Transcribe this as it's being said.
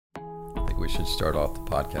we should start off the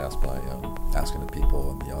podcast by asking the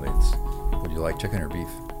people in the audience, would you like chicken or beef?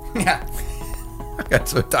 Yeah. I got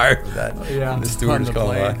so tired of that. Yeah. The steward's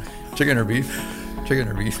calling by. Chicken or beef? Chicken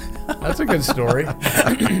or beef? That's a good story.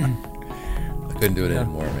 I couldn't do it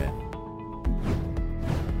anymore, man.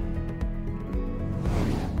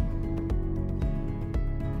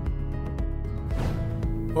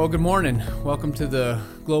 Well, good morning. Welcome to the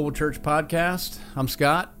Global Church Podcast. I'm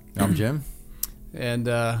Scott. I'm Jim. And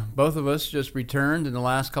both of us just returned in the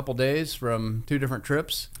last couple days from two different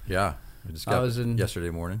trips. Yeah. I just got yesterday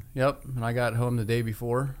morning. Yep. And I got home the day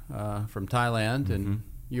before from Thailand, and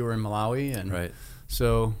you were in Malawi. And right.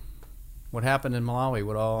 So what happened in Malawi?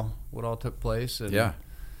 What all took place? And yeah.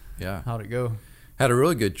 How'd it go? Had a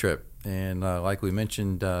really good trip. And like we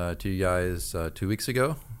mentioned to you guys 2 weeks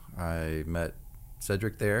ago, I met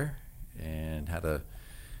Cedric there and had a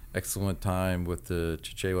excellent time with the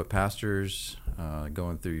Chichewa pastors,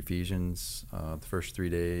 going through Ephesians the first 3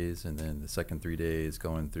 days, and then the second 3 days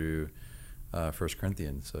going through 1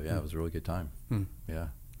 Corinthians. So yeah, it was a really good time. Yeah.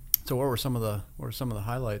 So what were some of the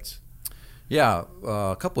highlights? Yeah,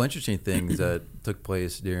 a couple interesting things that took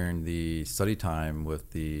place during the study time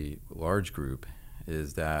with the large group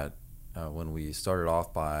is that when we started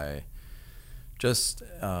off by just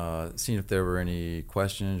seeing if there were any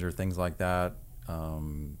questions or things like that.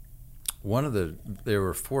 There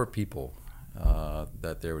were 4 people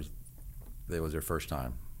that was their first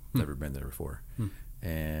time, never been there before,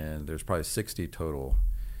 and there's probably 60 total.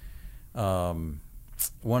 One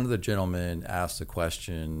of the gentlemen asked a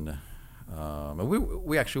question. We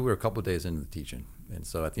were a couple of days into the teaching, and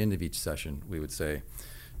so at the end of each session, we would say,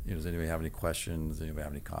 does anybody have any questions? Does anybody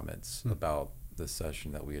have any comments about the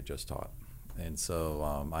session that we had just taught? And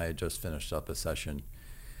so I had just finished up a session,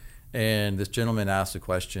 and this gentleman asked a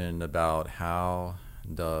question about how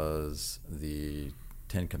does the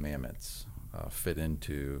 10 Commandments fit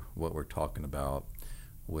into what we're talking about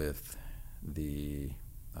with the,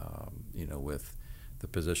 with the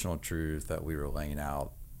positional truth that we were laying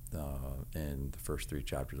out in the first 3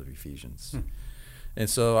 chapters of Ephesians. And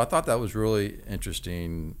so I thought that was really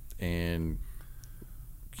interesting and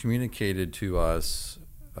communicated to us,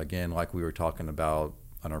 again, like we were talking about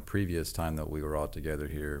on our previous time that we were all together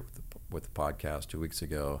here with the podcast 2 weeks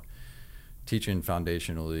ago, teaching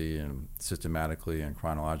foundationally and systematically and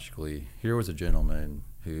chronologically. Here was a gentleman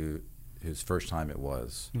whose first time it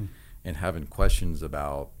was, and having questions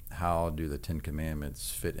about how do the 10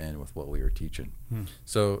 Commandments fit in with what we were teaching.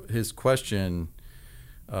 So his question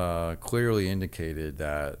clearly indicated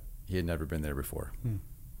that he had never been there before.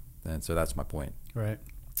 And so that's my point. Right.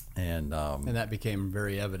 And that became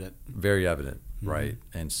very evident. Very evident, right?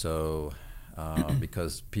 And so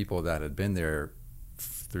because people that had been there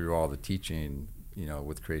through all the teaching,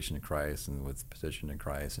 with creation in Christ and with position in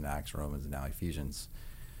Christ and Acts, Romans, and now Ephesians,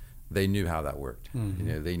 they knew how that worked.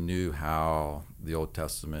 They knew how the Old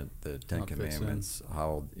Testament, the 10 Commandments,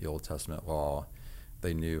 how the Old Testament law,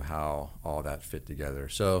 they knew how all that fit together.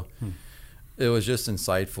 So it was just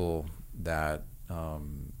insightful that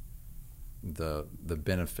the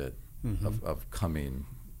benefit of coming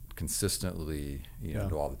consistently,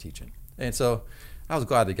 to all the teaching. And so I was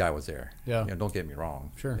glad the guy was there. Yeah. Don't get me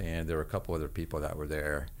wrong. Sure. And there were a couple other people that were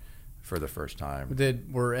there for the first time.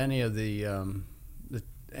 Were any of the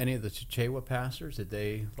Chichewa pastors, did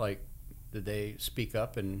they speak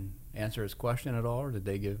up and answer his question at all, or did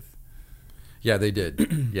they give? Yeah, they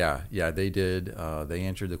did. yeah, they did. They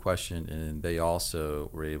answered the question, and they also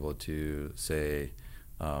were able to say,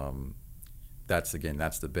 that's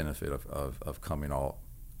the benefit of coming all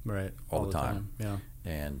the time. Yeah.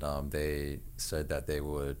 And they said that they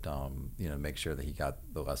would, make sure that he got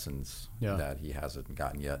the lessons that he hasn't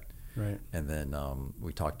gotten yet. Right. And then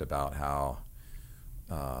we talked about how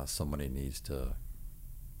somebody needs to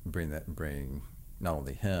bring not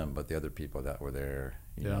only him but the other people that were there,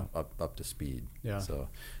 up to speed. Yeah. So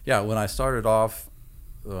when I started off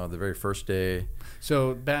the very first day.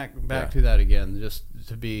 So back to that again, just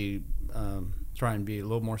to be try and be a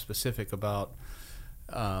little more specific about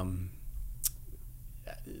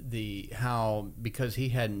because he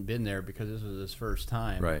hadn't been there, because this was his first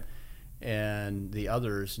time, right? And the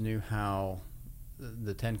others knew how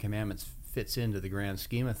the 10 Commandments fits into the grand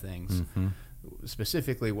scheme of things.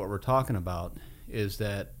 Specifically, what we're talking about is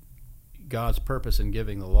that God's purpose in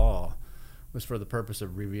giving the law was for the purpose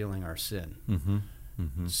of revealing our sin,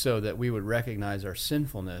 so that we would recognize our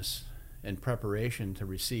sinfulness in preparation to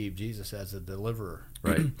receive Jesus as a deliverer.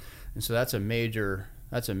 Right. And so that's a major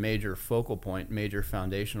focal point, major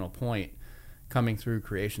foundational point, coming through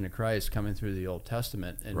creation of Christ, coming through the Old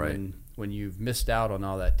Testament. And when you've missed out on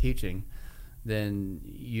all that teaching, then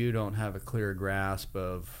you don't have a clear grasp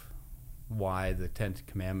of why the 10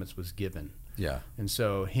 Commandments was given. Yeah. And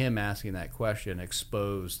so him asking that question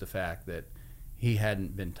exposed the fact that he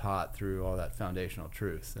hadn't been taught through all that foundational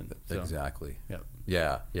truth. And so, exactly. Yep.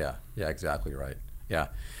 Yeah, exactly right. Yeah.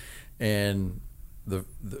 And the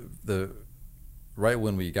right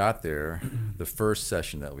when we got there, the first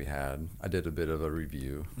session that we had, I did a bit of a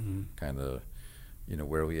review, kind of,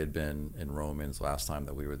 where we had been in Romans last time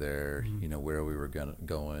that we were there, where we were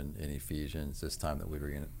going in Ephesians this time that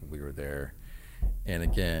we were there. And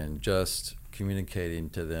again, just communicating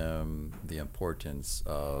to them the importance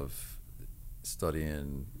of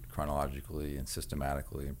studying chronologically and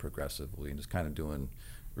systematically and progressively, and just kind of doing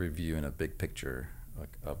reviewing a big picture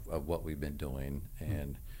of what we've been doing,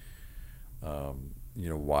 and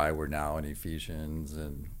why we're now in Ephesians,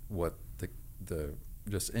 and what the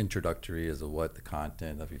just introductory as to what the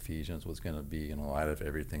content of Ephesians was going to be in light of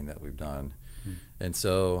everything that we've done. And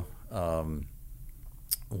so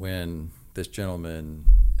when this gentleman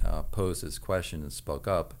posed his question and spoke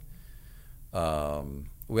up,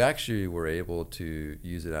 we actually were able to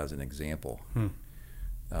use it as an example.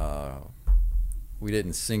 We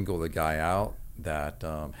didn't single the guy out that,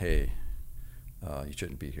 hey, you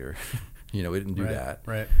shouldn't be here. We didn't do that.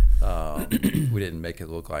 Right. We didn't make it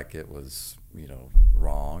look like it was,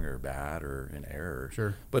 wrong or bad or an error.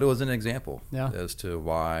 Sure. But it was an example Yeah. as to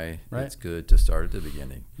why Right. it's good to start at the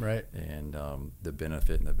beginning. Right. And the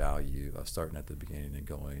benefit and the value of starting at the beginning and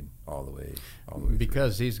going all the way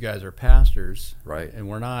Because these guys are pastors. Right. And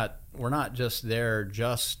we're not just there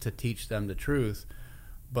just to teach them the truth,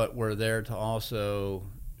 but we're there to also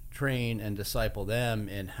train and disciple them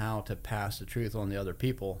in how to pass the truth on the other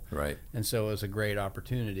people. Right. And so it was a great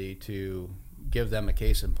opportunity to give them a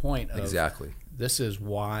case in point of Exactly. this is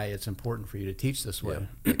why it's important for you to teach this way.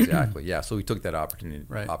 Yeah, exactly. Yeah. So we took that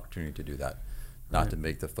opportunity to do that, not to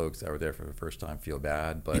make the folks that were there for the first time feel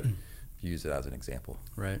bad, but use it as an example.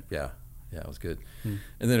 Right. Yeah. It was good. And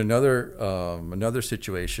then another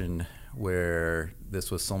situation where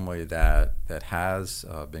this was somebody that has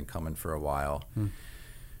been coming for a while.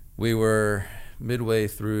 We were midway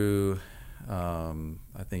through,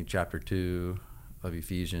 I think, chapter 2 of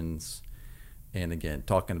Ephesians, and again,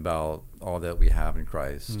 talking about all that we have in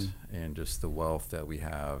Christ and just the wealth that we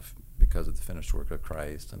have because of the finished work of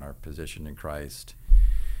Christ and our position in Christ.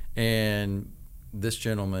 And this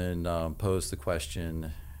gentleman posed the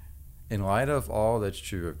question, in light of all that's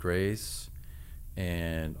true of grace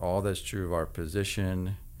and all that's true of our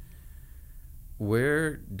position,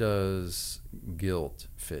 where does guilt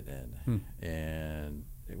fit in? And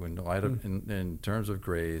when in terms of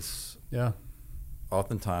grace,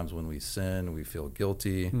 oftentimes when we sin, we feel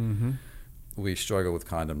guilty. We struggle with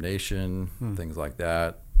condemnation, things like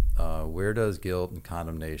that. Where does guilt and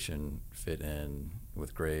condemnation fit in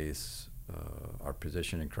with grace, our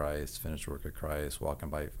position in Christ, finished work of Christ, walking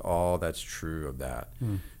by, all that's true of that.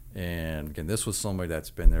 And again, this was somebody that's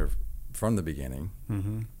been there from the beginning.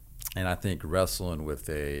 And I think wrestling with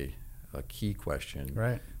a key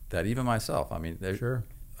question that even myself, I mean,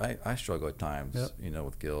 I struggle at times,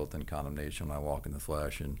 with guilt and condemnation when I walk in the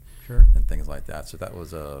flesh and things like that. So that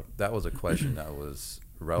was a question that was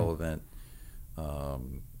relevant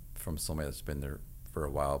from somebody that's been there for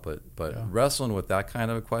a while. But wrestling with that kind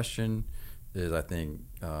of a question is, I think,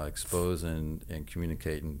 exposing and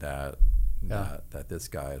communicating that this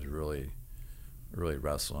guy is really, really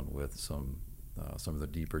wrestling with some of the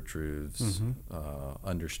deeper truths,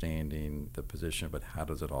 understanding the position, but how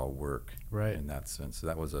does it all work in that sense? So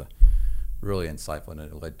that was a really insightful, and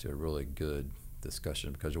it led to a really good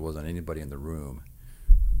discussion because there wasn't anybody in the room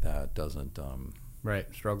that doesn't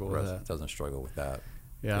struggle with that.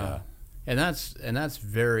 Yeah. And that's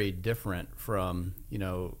very different from,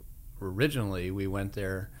 originally we went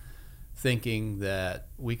there thinking that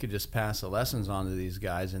we could just pass the lessons on to these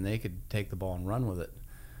guys and they could take the ball and run with it.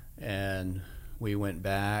 And we went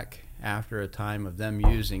back after a time of them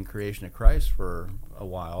using Creation of Christ for a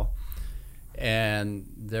while,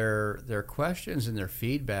 and their questions and their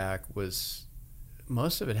feedback was,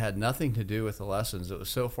 most of it had nothing to do with the lessons. It was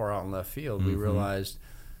so far out in left field. We realized,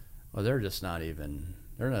 well, they're not even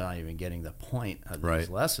getting the point of these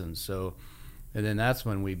lessons. So, and then that's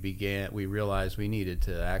when we realized we needed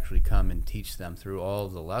to actually come and teach them through all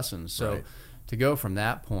of the lessons. So to go from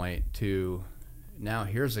that point to now,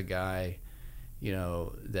 here's a guy,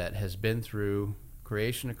 that has been through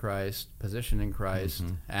Creation of Christ, position in Christ,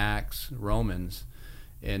 Acts, Romans,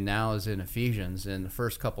 and now is in Ephesians in the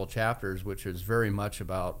first couple chapters, which is very much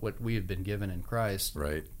about what we have been given in Christ.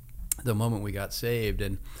 The moment we got saved,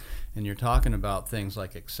 and you're talking about things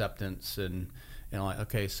like acceptance and like,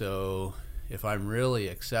 okay, so if I'm really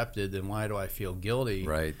accepted, then why do I feel guilty?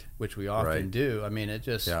 Right. Which we often do. I mean, it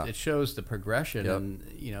just it shows the progression, and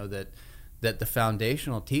that the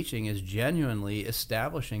foundational teaching is genuinely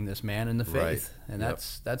establishing this man in the faith, and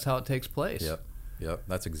that's how it takes place. Yep.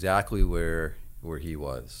 That's exactly where he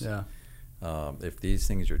was. Yeah. If these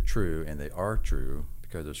things are true, and they are true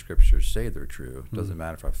because the scriptures say they're true, it doesn't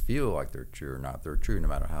matter if I feel like they're true or not. They're true no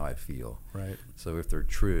matter how I feel. Right. So if they're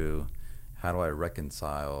true, how do I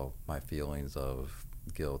reconcile my feelings of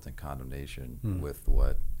guilt and condemnation with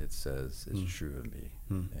what it says is true of me?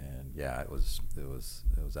 And it was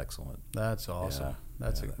excellent. That's awesome.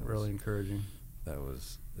 That's really encouraging. It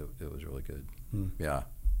was really good. Yeah.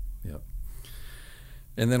 Yep.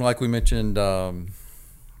 And then, like we mentioned 2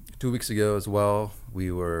 weeks ago as well,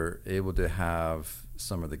 we were able to have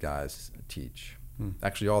some of the guys teach.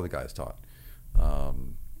 Actually, all the guys taught.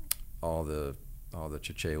 All the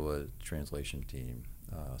Chichewa translation team,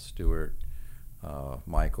 Stuart,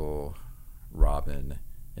 Michael, Robin,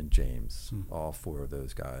 and James. All 4 of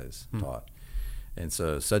those guys taught. And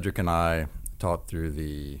so Cedric and I taught through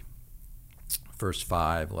the first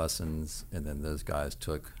 5 lessons, and then those guys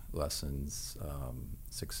took lessons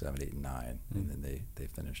 6, 7, 8, and 9, and then they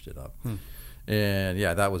finished it up. And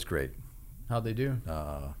that was great. How'd they do?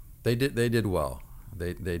 They did well.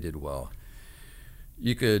 They did well.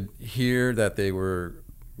 You could hear that they were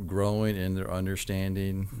growing in their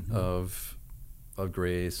understanding of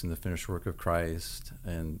grace and the finished work of Christ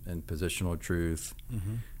and positional truth.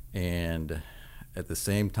 And at the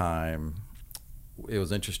same time, it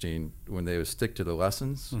was interesting when they would stick to the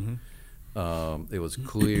lessons. It was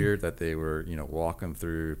clear that they were, walking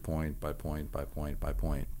through point by point by point by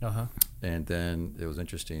point. And then it was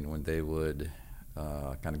interesting when they would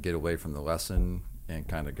kind of get away from the lesson and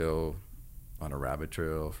kind of go on a rabbit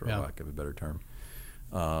trail, for lack of a better term.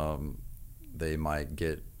 They might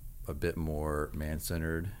get a bit more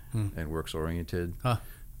man-centered and works-oriented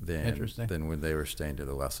than when they were staying to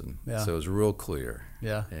the lesson. So it was real clear.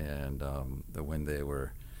 And when they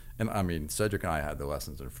were... And I mean, Cedric and I had the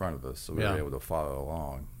lessons in front of us, so we were able to follow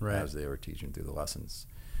along as they were teaching through the lessons.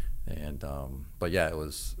 And but it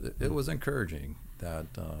was encouraging that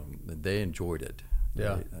they enjoyed it.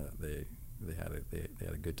 They had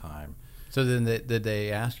a good time. So then, did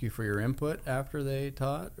they ask you for your input after they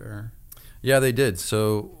taught, or? Yeah, they did.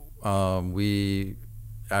 So we,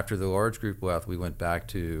 after the large group left, we went back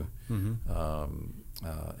to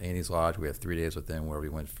Annie's Lodge. We had 3 days with them where we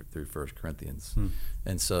went through 1 Corinthians.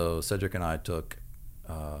 And so Cedric and I took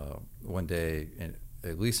one day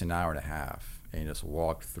at least an hour and a half and just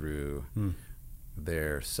walked through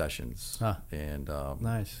their sessions. And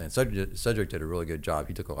nice. And Cedric did a really good job.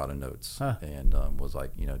 He took a lot of notes and was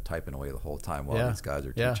like, typing away the whole time while these guys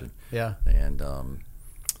are teaching. And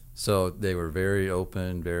so they were very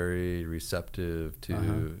open, very receptive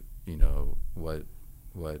to what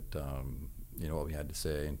we had to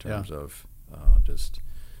say in terms of just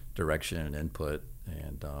direction and input.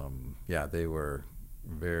 And they were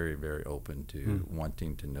very, very open to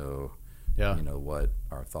wanting to know what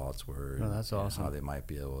our thoughts were. Oh, that's awesome. How they might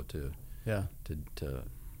be able to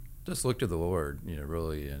just look to the Lord,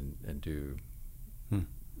 really, and do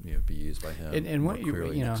be used by Him. And what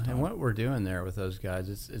and what we're doing there with those guys,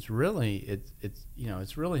 it's really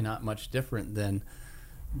not much different than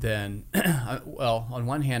well, on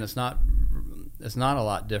one hand, it's not a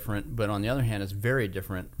lot different, but on the other hand, it's very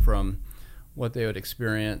different from what they would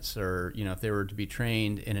experience, or if they were to be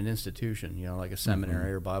trained in an institution, like a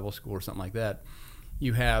seminary or Bible school or something like that.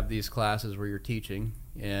 You have these classes where you're teaching,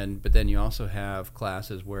 but then you also have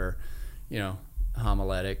classes where,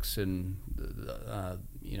 homiletics and the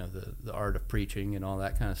art of preaching and all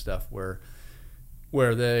that kind of stuff, where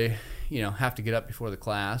they have to get up before the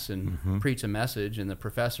class and preach a message, and the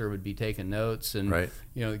professor would be taking notes and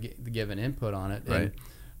giving input on it.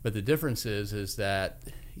 But the difference is that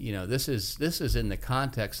this is in the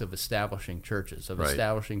context of establishing churches, of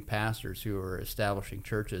establishing pastors who are establishing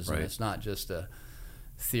churches, and it's not just a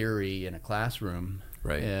theory in a classroom.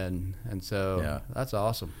 And so that's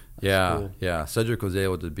awesome. That's cool. Cedric was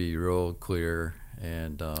able to be real clear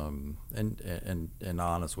and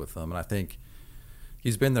honest with them, and I think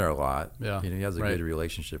he's been there a lot. He has a good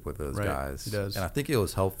relationship with those guys. He does. And I think it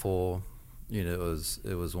was helpful. It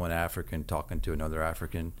was one African talking to another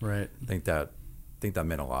African. I think that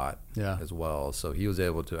meant a lot as well. So he was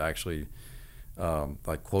able to actually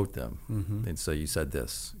quote them and say, "You said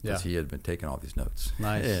this," because he had been taking all these notes.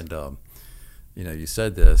 Nice. And you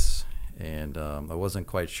said this, and I wasn't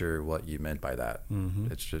quite sure what you meant by that.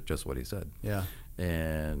 It's just what he said.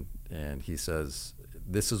 And he says,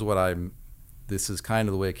 "This is kind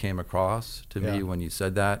of the way it came across to me when you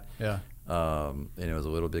said that. and it was a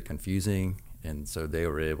little bit confusing. And so they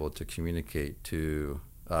were able to communicate to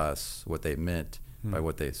us what they meant by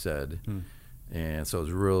what they said. And so it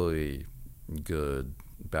was really good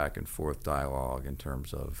back and forth dialogue in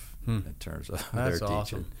terms of their teaching.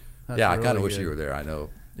 Awesome. That's I really kind of wish good. you were there. I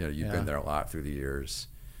know you've been there a lot through the years,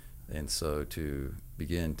 and so to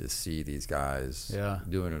begin to see these guys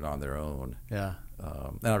doing it on their own. And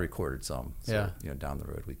I recorded some. So, down the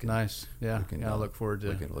road we can. Nice. Yeah. I look forward to.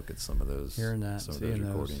 We can look at some of those. Hearing that. Some of those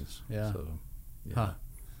recordings. Yeah. So,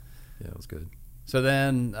 it was good. So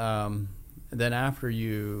then after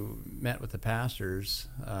you met with the pastors,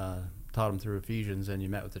 taught them through Ephesians, and you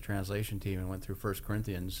met with the translation team and went through 1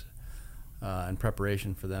 Corinthians in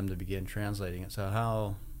preparation for them to begin translating it. So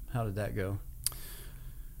how did that go?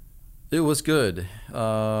 It was good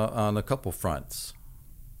on a couple fronts.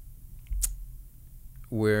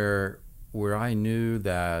 Where I knew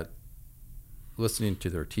that listening to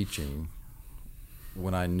their teaching,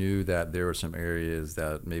 when I knew that there were some areas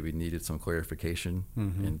that maybe needed some clarification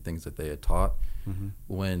in things that they had taught,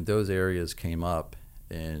 when those areas came up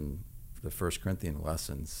in the 1 Corinthian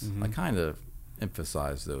lessons, I kind of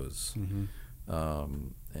emphasized those.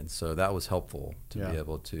 And so that was helpful to be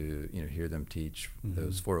able to hear them teach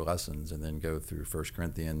those 4 lessons and then go through 1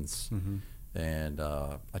 Corinthians. And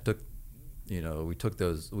I took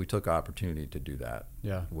we took opportunity to do that.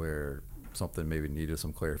 Where something maybe needed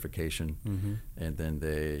some clarification, and then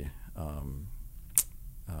they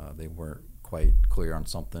weren't quite clear on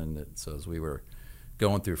something. So as we were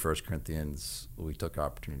going through 1 Corinthians, we took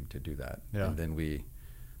opportunity to do that. And then we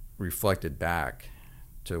reflected back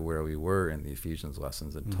to where we were in the Ephesians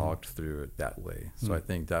lessons and talked through it that way. So I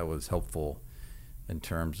think that was helpful in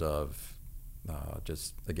terms of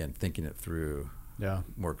just, again, thinking it through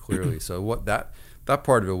more clearly. So what that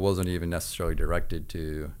part of it wasn't even necessarily directed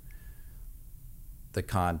to the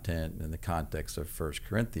content and the context of 1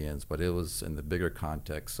 Corinthians, but it was in the bigger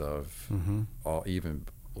context of even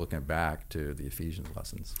looking back to the Ephesians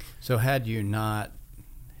lessons. So had you not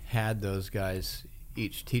had those guys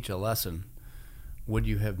each teach a lesson, would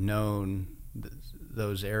you have known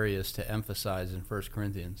those areas to emphasize in 1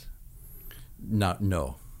 Corinthians?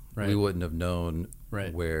 No. Right. We wouldn't have known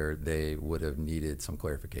where they would have needed some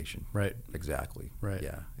clarification. Right. Exactly. Right.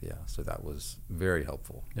 Yeah. So that was very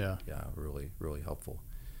helpful. Yeah. Really, really helpful.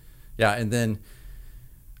 Yeah, and then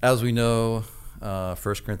as we know, 1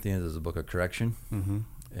 Corinthians is a book of correction,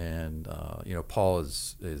 and Paul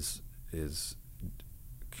is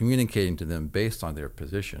communicating to them based on their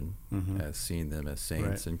position as seeing them as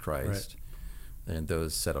saints in Christ and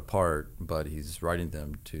those set apart, but he's writing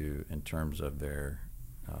them in terms of their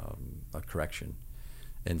a correction.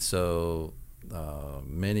 And so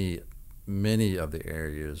many of the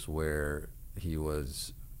areas where he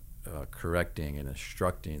was correcting and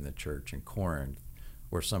instructing the church in Corinth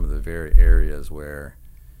were some of the very areas where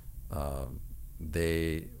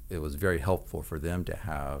it was very helpful for them to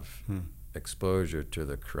have exposure to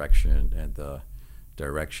the correction and the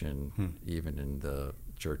direction, even in the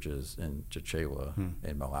churches in Chichewa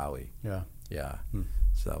and Malawi.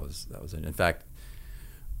 So that was it. In fact,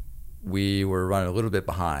 we were running a little bit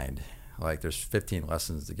behind. Like there's 15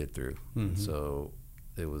 lessons to get through. So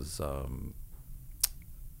it was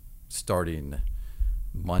starting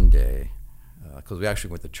Monday, because we actually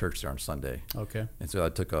went to church there on Sunday. Okay. And so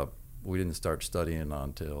we didn't start studying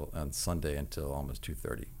on Sunday until almost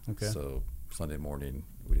 2:30. Okay. So Sunday morning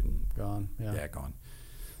we didn't. Gone. Yeah. Gone.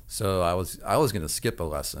 So I was going to skip a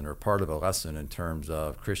lesson or part of a lesson in terms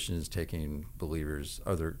of Christians taking Christians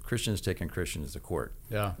to court.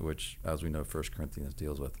 Yeah. Which, as we know, 1 Corinthians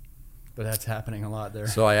deals with. But that's happening a lot there.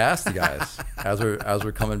 So I asked the guys as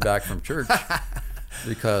we're coming back from church,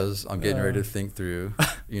 because I'm getting ready to think through,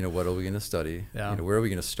 what are we going to study? Yeah. Where are we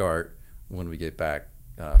going to start when we get back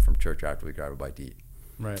from church after we grab a bite to eat?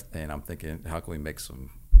 Right. And I'm thinking, how can we make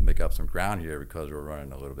up some ground here because we're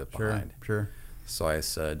running a little bit behind? Sure. So I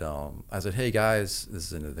said, hey guys,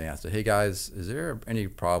 this is in advance. I said, hey guys, is there any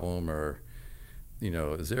problem or,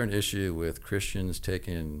 is there an issue with Christians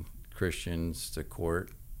taking Christians to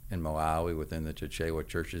court in Malawi within the Chichewa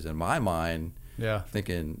churches? In my mind,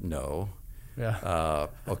 thinking no. Yeah.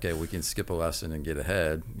 Okay, we can skip a lesson and get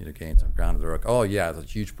ahead, gain some ground. They're like, oh yeah, it's a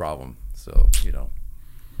huge problem. So,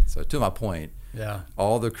 so to my point,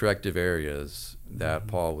 all the corrective areas that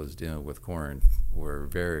Paul was dealing with Corinth were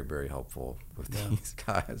very, very helpful with these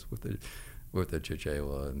guys with the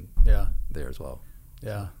Chichewa and there as well.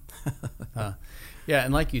 Yeah.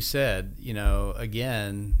 And like you said,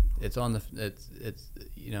 again, it's on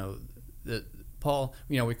Paul,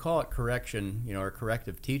 we call it correction, or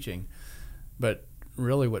corrective teaching, but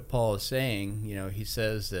really what Paul is saying, he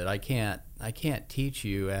says that I can't teach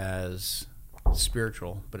you as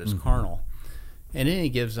spiritual, but as carnal. And then he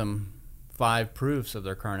gives them 5 proofs of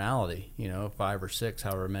their carnality, 5 or 6,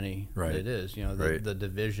 however many it is, the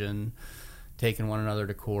division, taking one another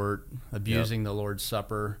to court, abusing the Lord's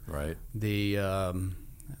Supper, the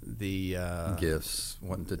gifts,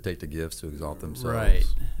 wanting to take the gifts to exalt themselves, right,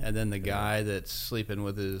 and then the guy that's sleeping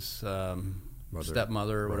with his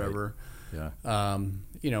stepmother or whatever,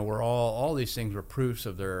 where all these things were proofs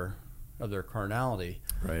of their carnality,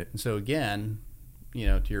 right? And so again,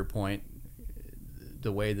 to your point,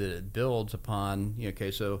 the way that it builds upon,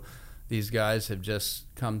 so these guys have just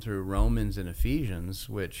come through Romans and Ephesians,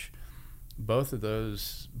 which both of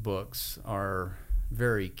those books are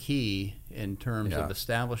very key in terms of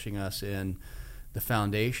establishing us in the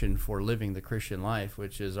foundation for living the Christian life,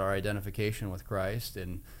 which is our identification with Christ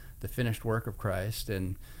and the finished work of Christ,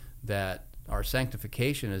 and that our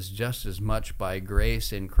sanctification is just as much by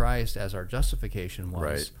grace in Christ as our justification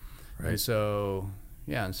was. Right. And so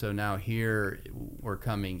now here we're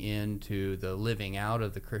coming into the living out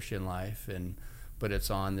of the Christian life, but it's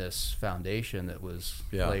on this foundation that was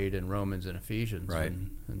laid in Romans and Ephesians. Right.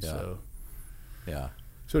 So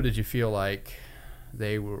did you feel like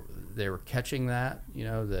they were catching that,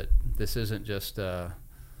 that this isn't just a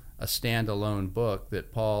standalone book,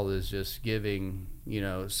 that Paul is just giving,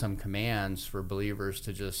 some commands for believers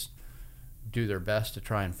to just do their best to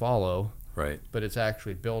try and follow, right? But it's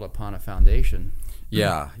actually built upon a foundation.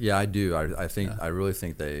 Yeah, I do. I really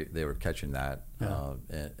think they were catching that,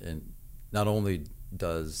 and not only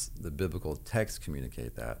does the biblical text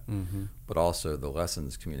communicate that, but also the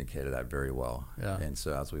lessons communicated that very well. Yeah. And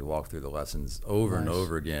so as we walk through the lessons over and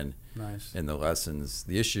over again, in the lessons,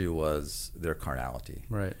 the issue was their carnality,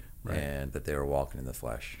 right? And that they were walking in the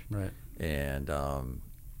flesh, right?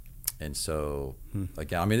 And so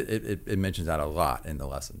again, I mean, it mentions that a lot in the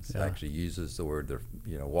lessons. It actually uses the word they're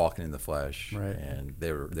walking in the flesh, right? And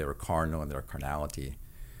they were carnal in their carnality.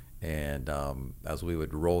 And as we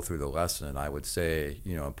would roll through the lesson, I would say,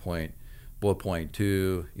 bullet point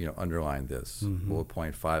 2, underline this. Bullet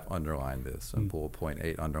point 5, underline this. And bullet point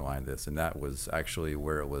 8, underline this. And that was actually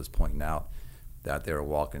where it was pointing out that they were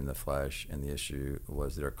walking in the flesh, and the issue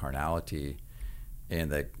was their carnality,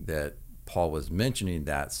 and that Paul was mentioning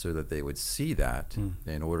that so that they would see that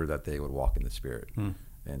in order that they would walk in the Spirit.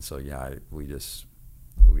 And so, we just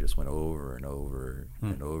went over and over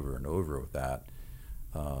and over and over with that.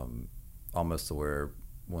 Almost to where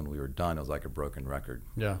when we were done, it was like a broken record.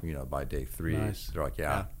 Yeah. By day 3, they're like, okay,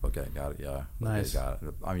 got it, okay, got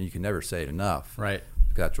it. I mean, you can never say it enough. Right.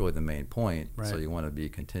 That's really the main point. Right. So you want to be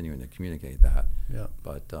continuing to communicate that. Yeah.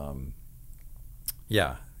 But, the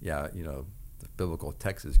biblical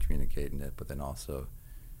text is communicating it, but then also,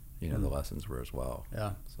 the lessons were as well.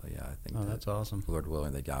 Yeah. So, I think that's awesome. Lord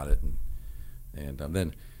willing, they got it. And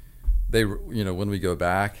then they, when we go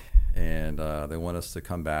back, and they want us to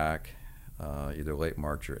come back either late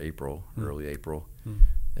March or April, early April,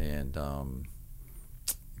 and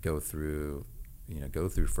go through 1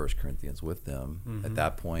 Corinthians with them. At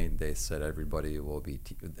that point, they said everybody will be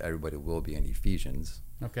in Ephesians.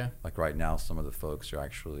 Okay. Like right now, some of the folks are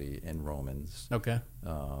actually in Romans. Okay.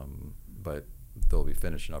 But they'll be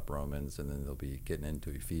finishing up Romans, and then they'll be getting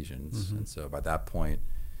into Ephesians. And so by that point,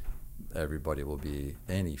 everybody will be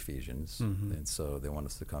in Ephesians, and so they want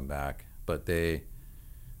us to come back, but they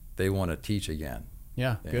want to teach again.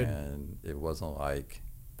 Yeah, good. And it wasn't like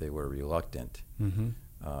they were reluctant,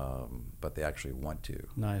 but they actually want to.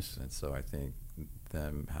 Nice. And so I think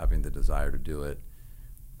them having the desire to do it,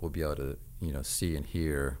 we'll be able to see and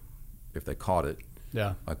hear if they caught it.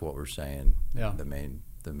 Yeah, like what we're saying. Yeah, the main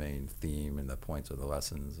theme and the points of the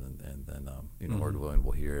lessons, and then Lord willing,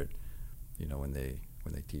 we'll hear it.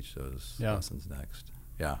 When they teach those lessons next.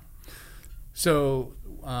 Yeah. So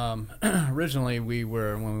originally when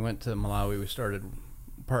we went to Malawi, we started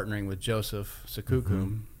partnering with Joseph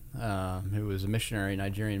Sekukum, who was a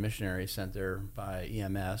Nigerian missionary sent there by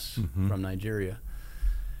EMS from Nigeria.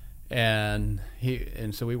 And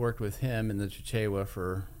so we worked with him in the Chichewa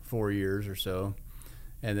for 4 years or so.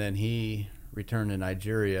 And then he returned to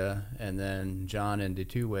Nigeria, and then John and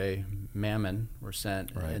Detuwe Mammon were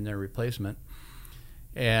sent in their replacement.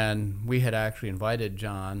 And we had actually invited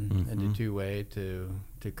John and Detuwe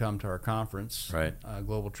to come to our conference,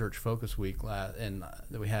 Global Church Focus Week that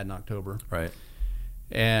we had in October. Right.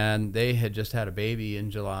 And they had just had a baby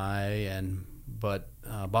in July, but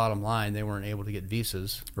bottom line, they weren't able to get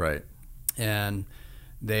visas. Right. And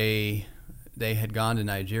they they had gone to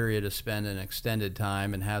Nigeria to spend an extended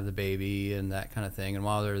time and have the baby and that kind of thing. And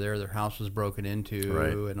while they're there, their house was broken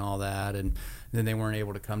into and all that. And then they weren't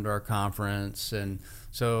able to come to our conference. And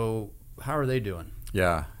so how are they doing?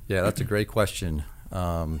 Yeah, that's a great question.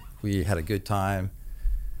 We had a good time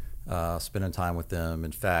spending time with them.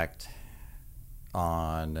 In fact,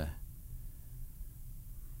 on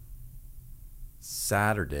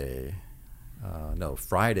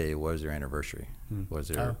Friday was their anniversary, was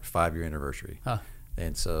their 5-year anniversary. Huh.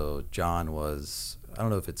 And so John was, I don't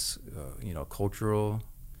know if it's, a cultural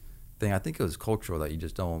thing. I think it was cultural that you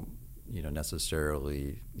just don't,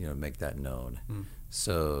 necessarily, make that known.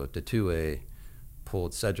 So Tatue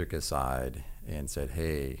pulled Cedric aside and said,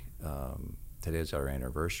 hey, today's our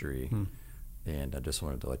anniversary, and I just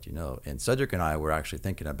wanted to let you know. And Cedric and I were actually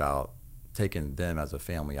thinking about taking them as a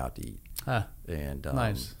family out to eat. And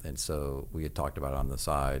nice. And so we had talked about it on the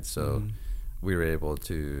side. So we were able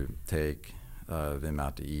to take them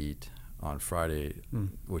out to eat on Friday,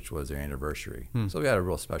 which was their anniversary. So we had a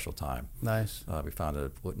real special time. Nice. We found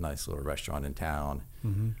a nice little restaurant in town,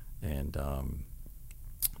 and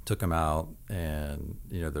took them out, and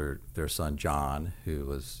their son John, who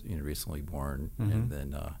was recently born, and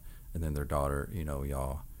then their daughter, we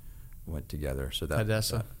all went together. So that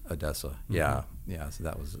Odessa, yeah. So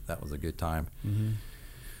that was a good time.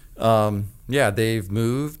 They've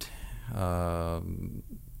moved.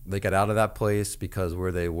 They got out of that place because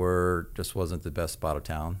where they were just wasn't the best spot of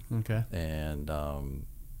town. Okay. And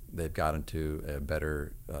they've got into a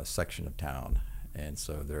better section of town, and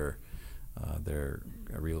so they're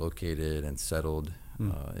relocated and settled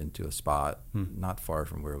into a spot not far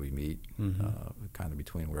from where we meet, kind of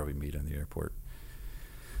between where we meet and the airport.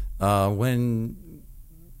 When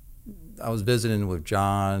I was visiting with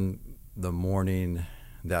John the morning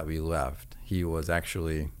that we left, he was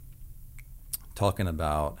actually talking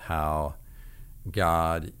about how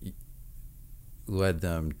God led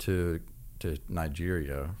them to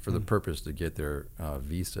Nigeria for the purpose to get their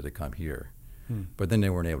visa to come here. But then they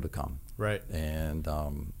weren't able to come. Right. And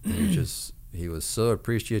he was so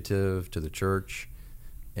appreciative to the church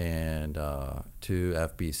and to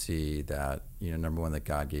FBC that, number one, that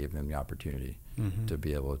God gave them the opportunity to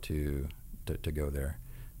be able to go there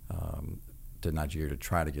to Nigeria to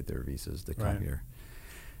try to get their visas to come here.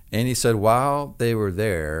 And he said while they were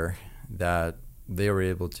there, that they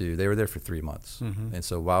were there for 3 months. And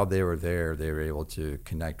so while they were there, they were able to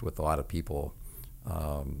connect with a lot of people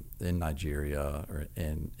in Nigeria or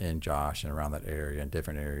in Josh and around that area and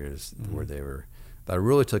different areas where that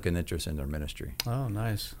really took an interest in their ministry. Oh,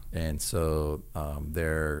 nice. And so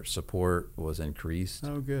their support was increased.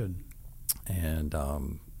 Oh, good. And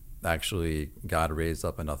actually God raised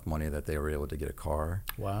up enough money that they were able to get a car.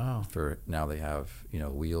 Wow. For now they have,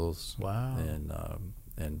 wheels. Wow.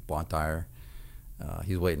 And blunt tire.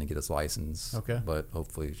 He's waiting to get his license. Okay. But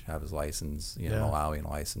hopefully have his license, Malawi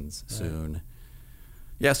license soon.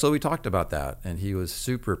 Yeah, so we talked about that, and he was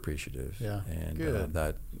super appreciative. Yeah, and good.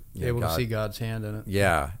 That able to see God's hand in it.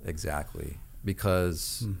 Yeah, exactly.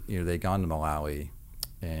 Because they'd gone to Malawi,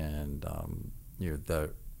 and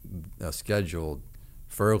the scheduled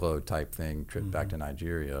furlough type thing trip back to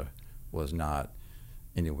Nigeria was not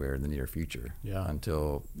anywhere in the near future. Yeah.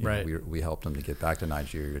 Until we helped them to get back to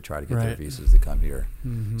Nigeria to try to get their visas to come here.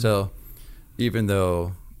 So even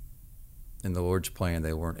though in the Lord's plan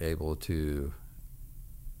they weren't able to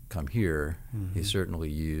come here, he certainly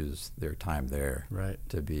used their time there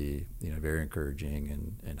to be very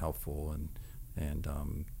encouraging and helpful and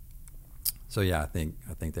so I think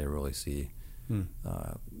they really see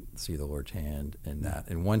the Lord's hand in that.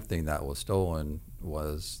 And one thing that was stolen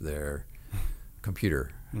was their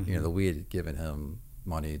computer. We had given him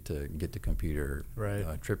money to get the computer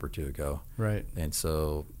a trip or two ago, and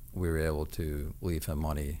so we were able to leave him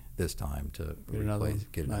money this time to get another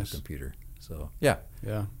computer. So it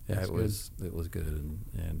was good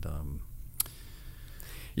and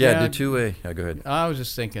the two-way. Yeah, go ahead. I was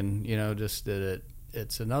just thinking, just that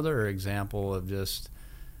it's another example of just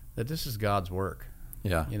that this is God's work.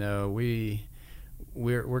 Yeah.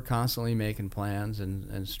 We're constantly making plans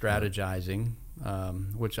and strategizing,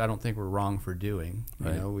 which I don't think we're wrong for doing.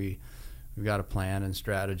 We've got to plan and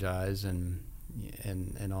strategize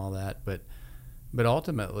and all that, but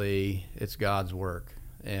ultimately it's God's work,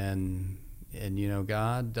 and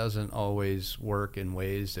God doesn't always work in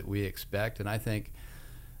ways that we expect, and I think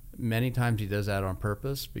many times he does that on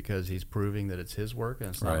purpose because he's proving that it's his work and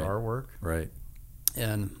it's not our work. Right.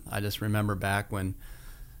 And I just remember back when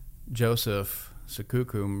Joseph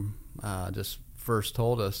Sekukum just first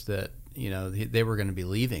told us that they were going to be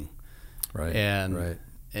leaving, and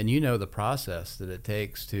the process that it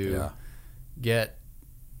takes to get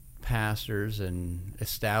pastors and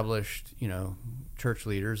established, church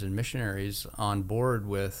leaders and missionaries on board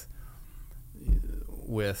with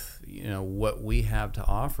what we have to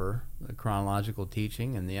offer, the chronological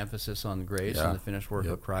teaching and the emphasis on grace and the finished work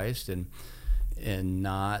of Christ, and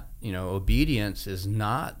not, obedience is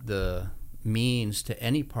not the means to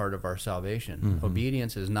any part of our salvation.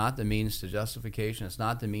 Obedience is not the means to justification. It's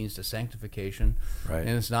not the means to sanctification, and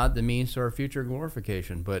it's not the means to our future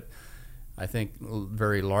glorification. But I think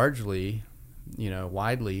very largely,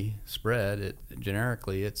 widely spread,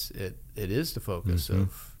 generically, it is the focus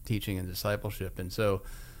of teaching and discipleship. And so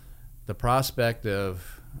the prospect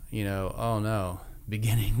of,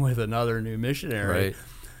 beginning with another new missionary,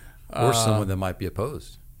 or someone that might be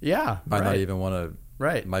opposed, might not even want to.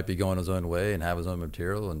 Might be going his own way and have his own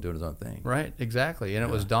material and doing his own thing. Right, exactly. And it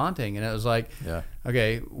was daunting. And it was like,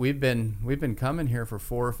 okay, we've been coming here for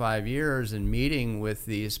 4 or 5 years and meeting with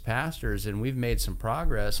these pastors, and we've made some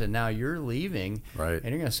progress. And now you're leaving, and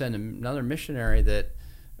you're going to send another missionary that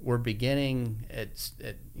we're beginning at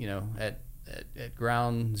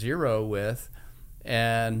ground zero with,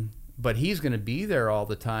 but he's going to be there all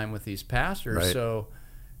the time with these pastors. So,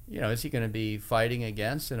 is he going to be fighting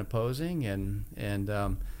against and opposing? And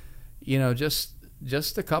just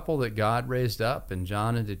the couple that God raised up, and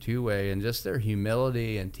John and Detuwe, and just their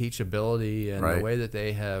humility and teachability, and the way that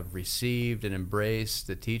they have received and embraced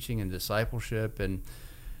the teaching and discipleship. And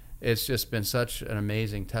it's just been such an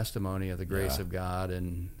amazing testimony of the grace of God,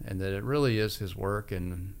 and that it really is His work,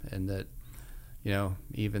 and that,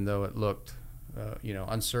 even though it looked,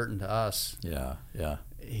 uncertain to us.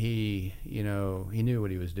 He knew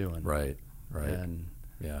what he was doing. Right. And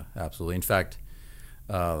absolutely. In fact,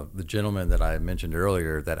 the gentleman that I mentioned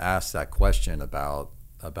earlier that asked that question about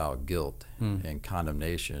guilt and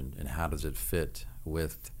condemnation, and how does it fit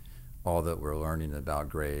with all that we're learning about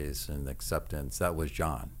grace and acceptance, that was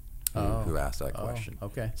John who asked that question.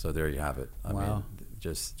 Okay. So there you have it. I mean,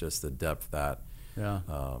 just the depth that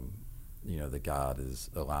that God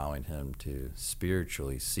is allowing him to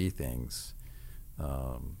spiritually see things.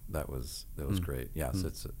 That was great. Yes,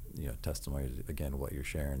 it's testimony again what you're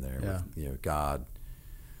sharing there. With, God,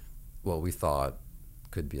 what we thought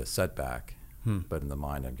could be a setback, but in the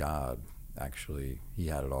mind of God, actually, He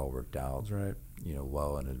had it all worked out. That's right.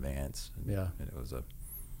 Well in advance. And it was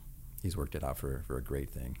He's worked it out for a great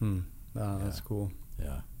thing. That's cool.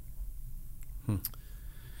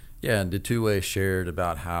 Yeah, and Detuwe shared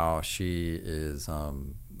about how she is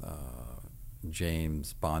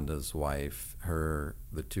James Bonda's wife.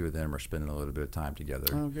 The two of them are spending a little bit of time together.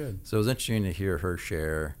 Oh, good. So it was interesting to hear her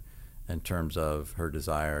share in terms of her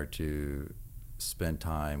desire to spend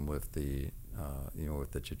time with the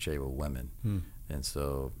with the Chichewa women, and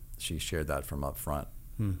so she shared that from up front.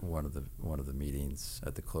 One of the meetings,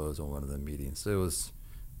 at the close of one of the meetings. So it was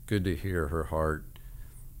good to hear her heart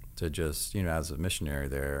to just, as a missionary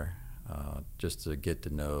there, just to get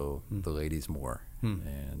to know the ladies more,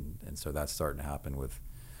 and so that's starting to happen with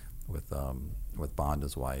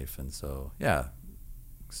Bonda's wife, and so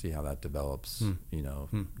see how that develops,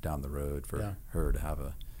 down the road for her to have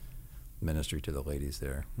a ministry to the ladies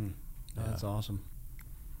there. That's awesome.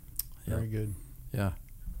 Very good. Yeah.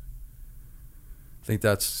 I think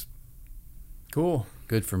that's cool.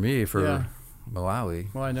 Good for me for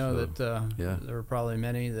Malawi. Well, I know that there were probably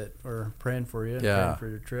many that were praying for you, praying for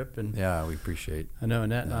your trip, and we appreciate. I know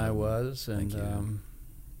Annette and I was, and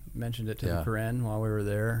mentioned it to the Karen while we were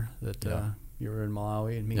there that you were in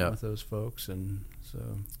Malawi and meeting with those folks, and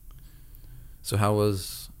so. So how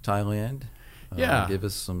was Thailand? Give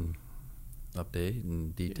us some update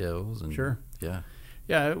and details. And sure.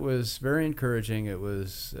 Yeah, it was very encouraging. It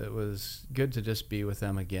was good to just be with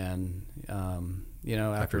them again.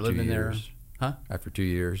 After living there, After 2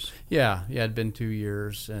 years. Yeah, it'd been 2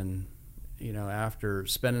 years, and after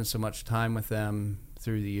spending so much time with them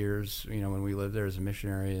through the years, when we lived there as a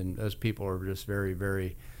missionary, and those people are just very,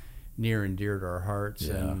 very near and dear to our hearts,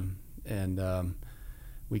 and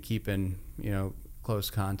we keep in close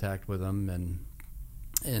contact with them,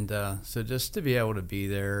 and so just to be able to be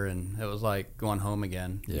there, and it was like going home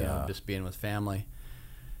again, just being with family.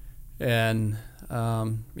 And,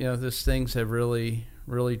 these things have really,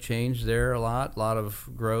 really changed there a lot of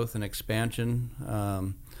growth and expansion,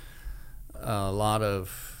 a lot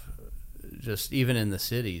of just even in the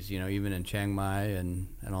cities, even in Chiang Mai and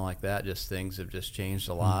all like that, just things have just changed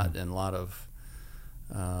a lot, and a lot of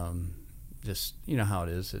just, how it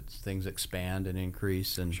is, things expand and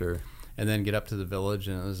increase, and sure. And then get up to the village,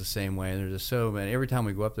 and it was the same way. There's just so many. Every time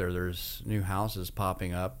we go up there, there's new houses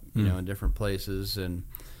popping up, in different places, and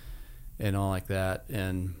all like that.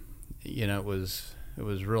 And it was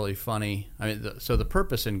really funny. I mean, so the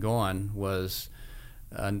purpose in going was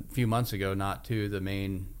a few months ago, not to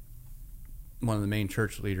one of the main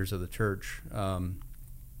church leaders of the church,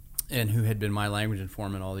 and who had been my language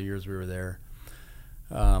informant all the years we were there,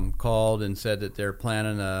 called and said that they're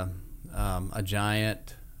planning a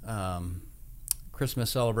giant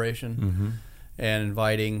Christmas celebration and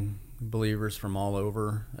inviting believers from all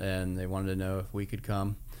over, and they wanted to know if we could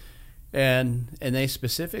come. And they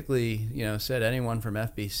specifically, said anyone from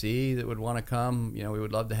FBC that would want to come, we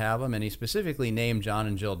would love to have them. And he specifically named John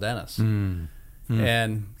and Jill Dennis. And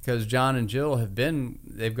because John and Jill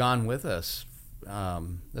they've gone with us.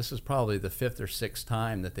 This is probably the 5th or 6th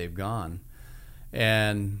time that they've gone.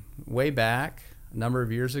 And way back, a number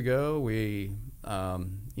of years ago,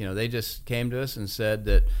 they just came to us and said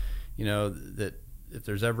that, that if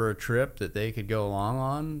there's ever a trip that they could go along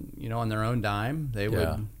on their own dime, they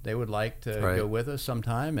would like to go with us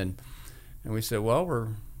sometime. And we said, well,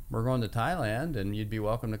 we're going to Thailand, and you'd be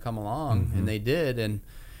welcome to come along. And they did,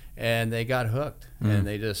 and they got hooked, and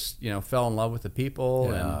they just fell in love with the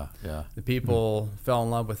people, and the people fell in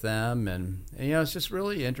love with them, and it's just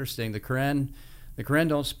really interesting. The Karen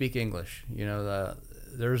don't speak English.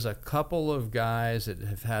 There's a couple of guys that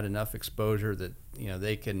have had enough exposure that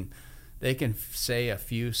they can say a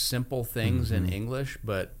few simple things in English,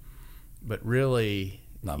 but really,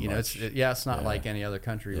 not much. It's not like any other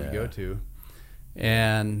country we go to,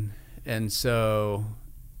 and so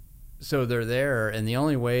they're there, and the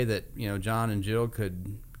only way that John and Jill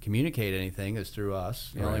could communicate anything is through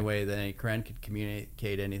us. The only way that any Karen could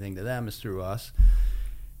communicate anything to them is through us,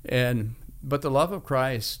 but the love of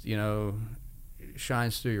Christ,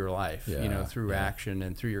 shines through your life, through action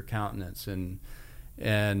and through your countenance, and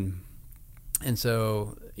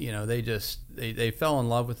so, they fell in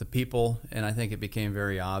love with the people, and I think it became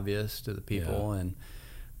very obvious to the people, and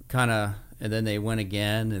then they went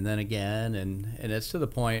again, and then again, and it's to the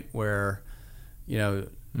point where,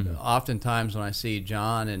 oftentimes when I see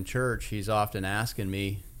John in church, he's often asking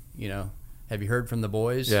me, have you heard from the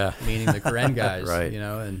boys? Yeah. Meaning the Karen guys, right.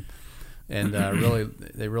 And really,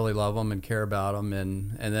 they really love them and care about them,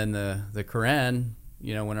 and then the Karen,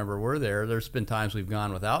 whenever we're there, there's been times we've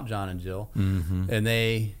gone without John and Jill, and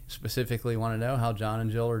they specifically want to know how John and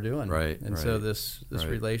Jill are doing. Right. And so this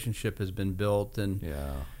relationship has been built. And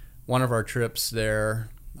one of our trips there,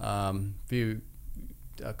 a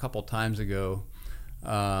couple times ago,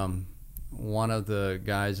 one of the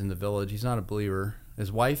guys in the village, he's not a believer. His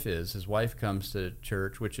wife is. His wife comes to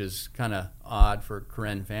church, which is kind of odd for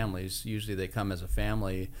Karen families. Usually they come as a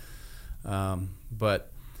family,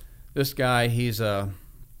 but this guy, he's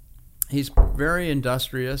very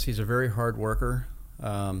industrious. He's a very hard worker,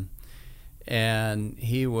 and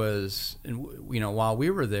he was, while we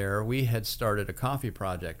were there, we had started a coffee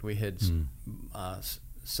project. We had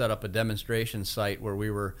set up a demonstration site where we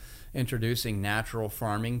were introducing natural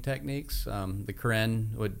farming techniques. The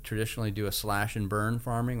Karen would traditionally do a slash and burn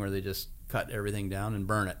farming, where they just cut everything down and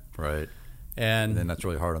burn it. Right. And then that's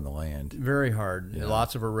really hard on the land. Very hard. Yeah.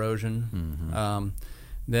 Lots of erosion.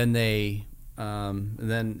 Then then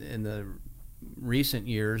in the recent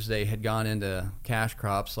years, they had gone into cash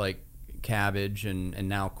crops like cabbage and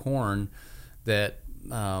now corn, that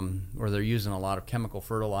where they're using a lot of chemical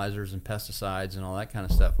fertilizers and pesticides and all that kind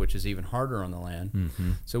of stuff, which is even harder on the land.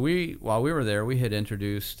 So while we were there, we had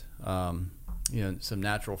introduced some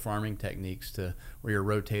natural farming techniques to where you're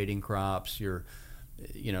rotating crops.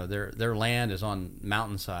 Their land is on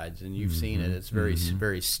mountainsides, and you've seen it. It's very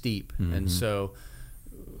very steep, and so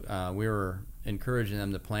we were encouraging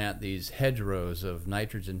them to plant these hedgerows of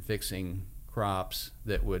nitrogen-fixing crops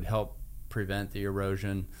that would help prevent the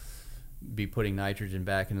erosion, be putting nitrogen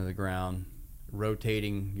back into the ground,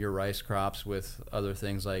 rotating your rice crops with other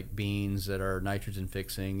things like beans that are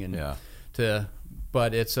nitrogen-fixing,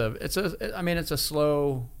 but it's a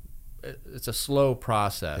slow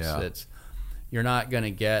process. You're not going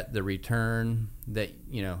to get the return that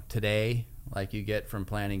today, like you get from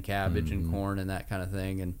planting cabbage and corn and that kind of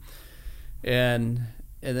thing. And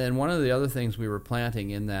then one of the other things we were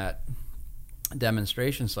planting in that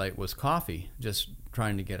demonstration site was coffee, just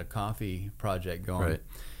trying to get a coffee project going. Right.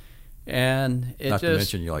 And not to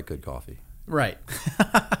mention you like good coffee. Right.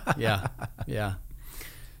 Yeah.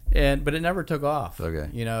 But it never took off. Okay.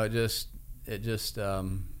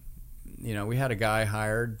 We had a guy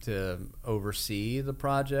hired to oversee the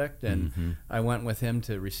project, and I went with him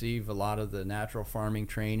to receive a lot of the natural farming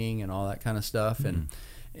training and all that kind of stuff, and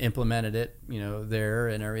implemented it, there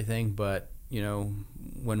and everything. But,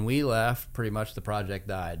 when we left, pretty much the project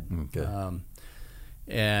died. Okay.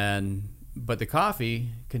 But the coffee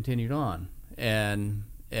continued on, and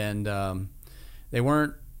they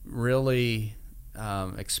weren't really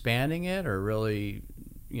expanding it or really,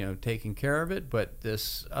 taking care of it. But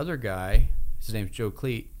this other guy, his name's Joe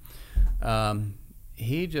Cleet,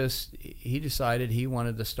 he decided he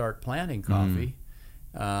wanted to start planting coffee.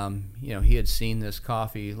 He had seen this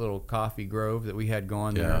little coffee grove that we had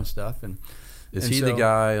going there and stuff. And is he the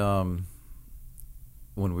guy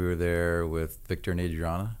when we were there with Victor and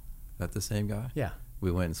Adriana? Is that the same guy? Yeah.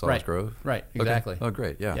 We went and saw his grove? Right, exactly. Okay. Oh,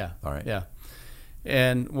 great. Yeah. Yeah. All right. Yeah.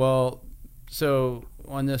 And, so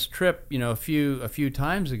on this trip, a few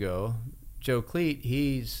times ago, Joe Cleet,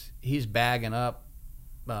 he's bagging up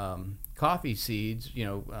coffee seeds,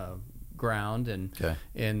 ground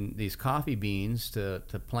and these coffee beans to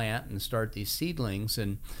plant and start these seedlings,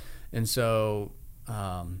 and so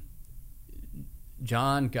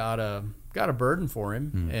John got a burden for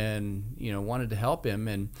him, and wanted to help him,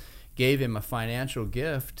 and gave him a financial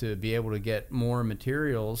gift to be able to get more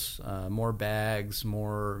materials, more bags,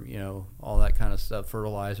 more all that kind of stuff,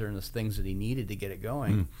 fertilizer and the things that he needed to get it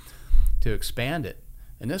going, to expand it.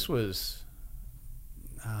 And this was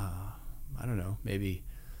I don't know, maybe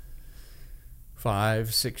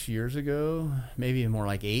 5-6 years ago, maybe more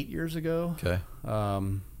like 8 years ago. Okay.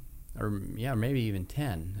 Or maybe even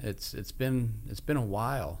 10. It's been a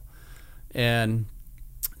while, and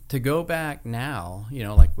to go back now,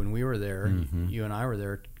 like when we were there, you and I were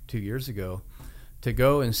there 2 years ago, to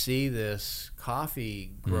go and see this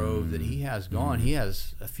coffee grove that he has going. He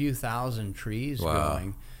has a few thousand trees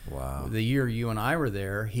growing. Wow. The year you and I were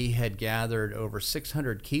there, he had gathered over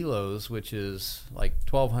 600 kilos, which is like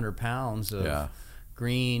 1,200 pounds of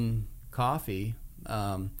green coffee,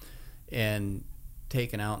 and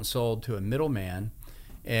taken out and sold to a middleman.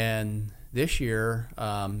 And this year,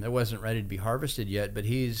 it wasn't ready to be harvested yet, but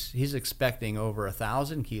he's expecting over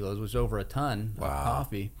 1,000 kilos, which is over a ton of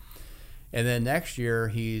coffee. And then next year,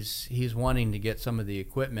 he's wanting to get some of the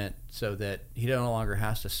equipment so that he no longer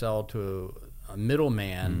has to sell to a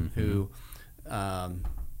middleman who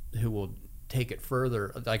will take it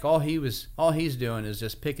further. Like all he's doing is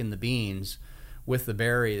just picking the beans with the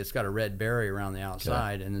berry that's got a red berry around the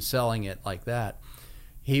outside and then selling it like that.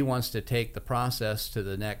 He wants to take the process to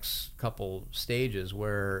the next couple stages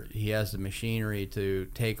where he has the machinery to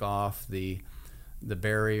take off the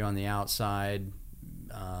berry on the outside,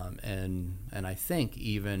 and I think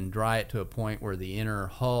even dry it to a point where the inner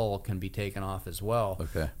hull can be taken off as well.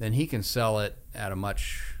 Okay. Then he can sell it at a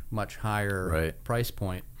much higher price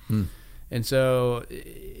point. And so,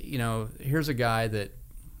 here's a guy that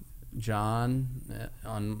John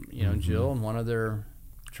on Jill and one of their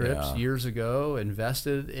trips years ago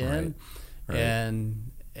invested in,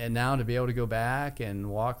 and now to be able to go back and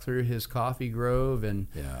walk through his coffee grove and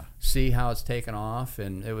see how it's taken off,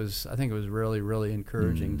 and I think it was really, really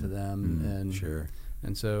encouraging to them,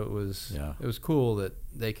 and so it was cool that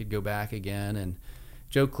they could go back again. And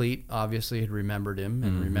Joe Cleet obviously had remembered him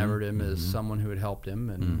and remembered him as someone who had helped him,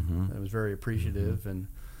 and I was very appreciative and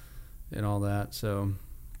all that. So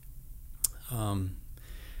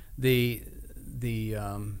the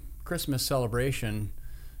Christmas celebration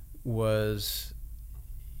was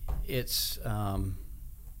the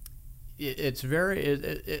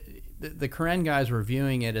Karen guys were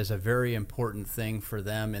viewing it as a very important thing for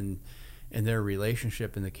them and their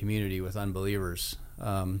relationship in the community with unbelievers.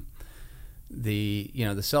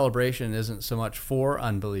 The celebration isn't so much for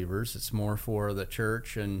unbelievers; it's more for the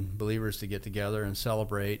church and believers to get together and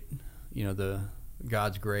celebrate, the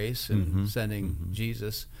God's grace and sending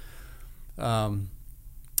Jesus.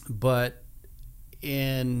 But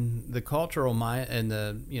in the cultural mind and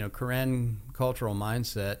the Karen cultural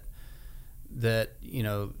mindset, that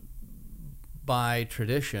by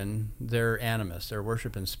tradition they're animists, they're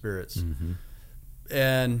worshiping spirits,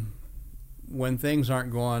 and when things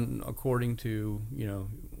aren't going according to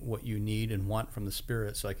what you need and want from the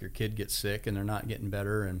spirits, like your kid gets sick and they're not getting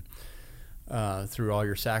better, and through all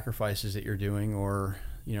your sacrifices that you're doing, or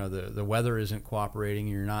the weather isn't cooperating,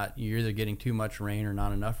 you're either getting too much rain or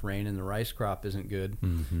not enough rain, and the rice crop isn't good,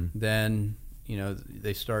 then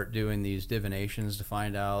they start doing these divinations to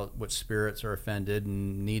find out what spirits are offended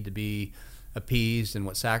and need to be appeased and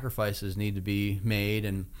what sacrifices need to be made.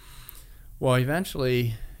 And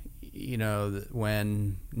eventually,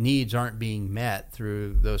 when needs aren't being met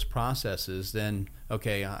through those processes, then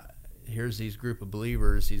here's these group of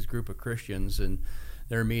believers, these group of Christians, and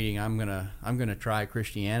they're meeting. I'm gonna try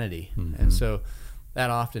Christianity, and so that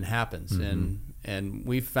often happens. And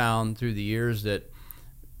we've found through the years that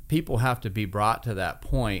people have to be brought to that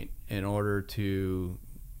point in order to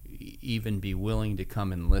even be willing to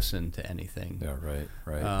come and listen to anything. Yeah,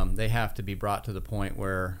 right. They have to be brought to the point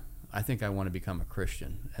where I think I want to become a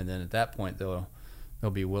Christian, and then at that point they'll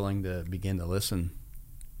they'll be willing to begin to listen.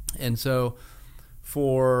 And so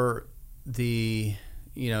for the,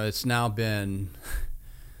 it's now been,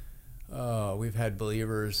 we've had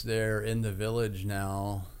believers there in the village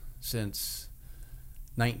now since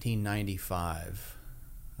 1995.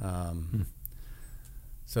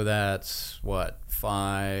 So that's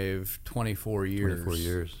 24 years. 24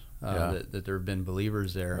 years. That there have been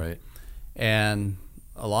believers there. Right. And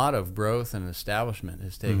a lot of growth and establishment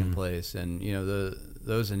has taken place. And,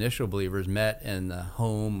 those initial believers met in the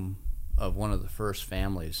home of one of the first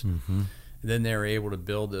families. And then they were able to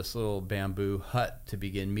build this little bamboo hut to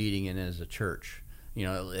begin meeting in as a church.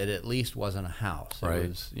 It at least wasn't a house. Right. It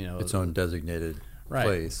was, its own designated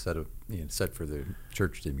place set for the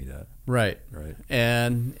church to meet at. Right. Right.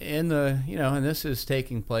 And and this is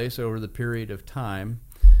taking place over the period of time.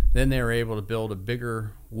 Then they were able to build a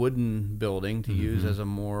bigger wooden building to use as a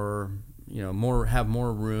more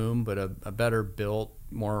room, but a better built,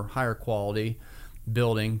 more higher quality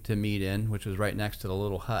building to meet in, which was right next to the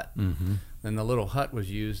little hut. And the little hut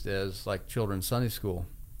was used as like children's Sunday school.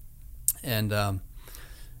 And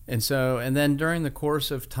then during the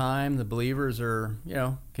course of time, the believers are,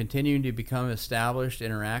 continuing to become established,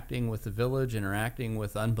 interacting with the village, interacting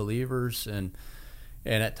with unbelievers, and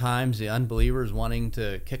at times the unbelievers wanting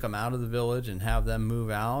to kick them out of the village and have them move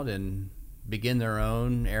out and begin their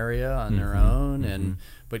own area on their own.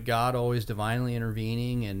 But God always divinely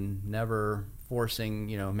intervening and never forcing,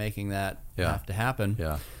 making that have to happen.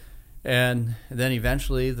 Yeah. And then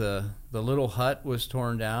eventually the little hut was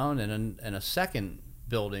torn down, and a second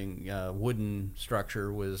building, wooden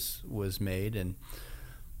structure was made, and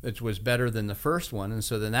it was better than the first one. And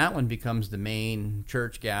so then that one becomes the main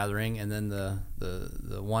church gathering, and then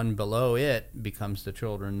the one below it becomes the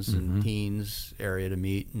children's and teens area to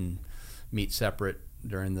meet separate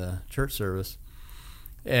during the church service.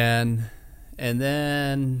 And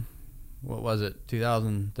then, what was it,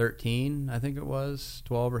 2013, I think it was,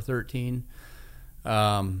 12 or 13,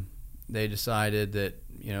 they decided that,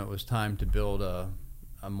 it was time to build a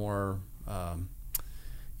more,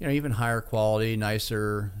 even higher quality,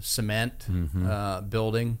 nicer cement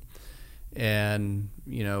building. And,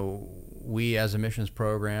 we as a missions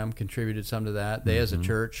program contributed some to that. They as a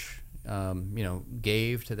church,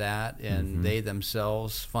 gave to that, and they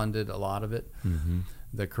themselves funded a lot of it.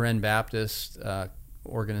 The Korean Baptist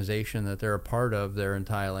organization that they're a part of there in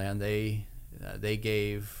Thailand, they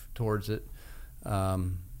gave towards it.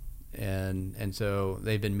 And so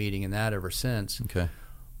they've been meeting in that ever since. Okay.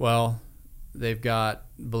 Well, they've got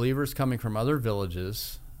believers coming from other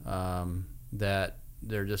villages that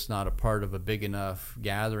they're just not a part of a big enough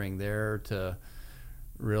gathering there to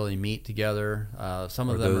really meet together. Some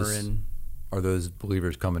of them are in... Are those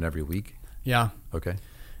believers coming every week? Yeah. Okay.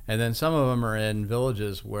 And then some of them are in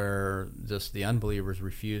villages where just the unbelievers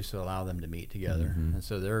refuse to allow them to meet together. And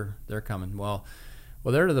so they're coming. Well,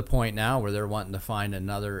 they're to the point now where they're wanting to find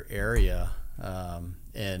another area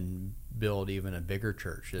and build even a bigger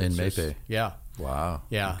church. In Maypay? Yeah. Wow.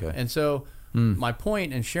 Yeah. Okay. And so my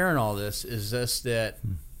point in sharing all this is just that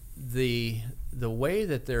the way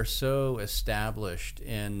that they're so established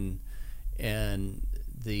in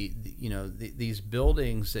these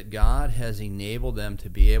buildings that God has enabled them to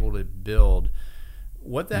be able to build,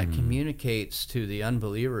 what that communicates to the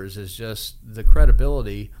unbelievers is just the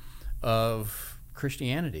credibility of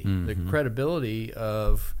Christianity, the credibility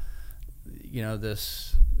of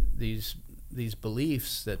these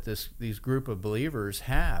beliefs that these group of believers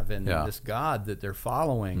have, and this God that they're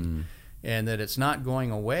following, and that it's not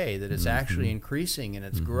going away, that it's actually increasing, and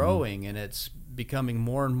it's growing, and it's becoming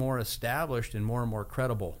more and more established and more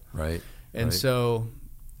credible. Right. And so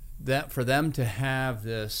that for them to have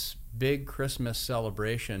this big Christmas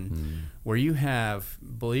celebration where you have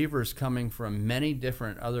believers coming from many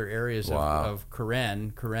different other areas of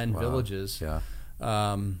Karen villages,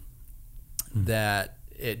 that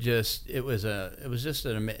it was just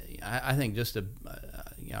I think just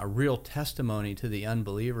a real testimony to the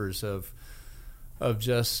unbelievers of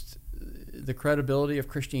just the credibility of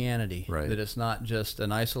Christianity, that it's not just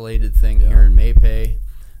an isolated thing here in Maypay,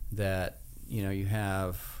 that you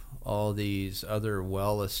have all these other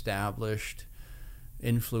well-established,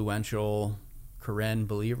 influential Karen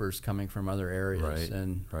believers coming from other areas,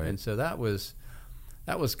 and so that was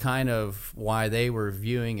kind of why they were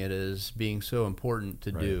viewing it as being so important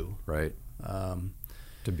to do. Right.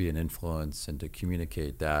 To be an influence and to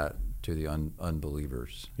communicate that to the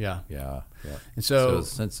unbelievers. Yeah. And so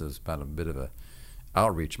since it's about a bit of a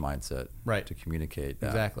outreach mindset, to communicate that.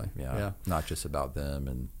 Exactly. Not just about them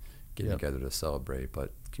and getting together to celebrate,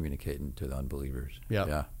 but communicating to the unbelievers. Yep.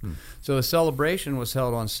 Yeah. So the celebration was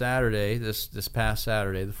held on Saturday, this past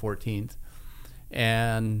Saturday, the 14th,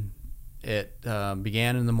 and it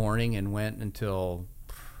began in the morning and went until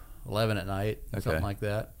 11 at night, something like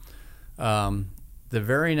that. The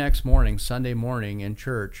very next morning, Sunday morning in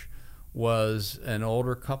church, was an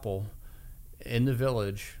older couple in the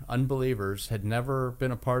village, unbelievers, had never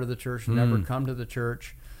been a part of the church, never come to the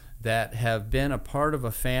church, that have been a part of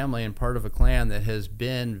a family and part of a clan that has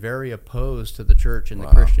been very opposed to the church and the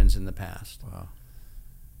Christians in the past. Wow.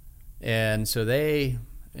 And so they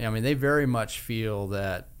very much feel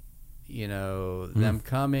that, them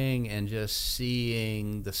coming and just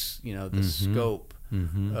seeing the scope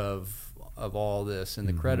of all this and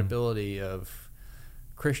the credibility of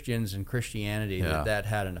Christians and Christianity, that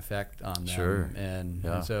had an effect on them. Sure. And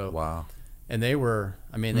so, wow. And they were,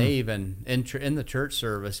 they even, in the church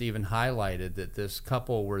service, even highlighted that this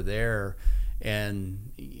couple were there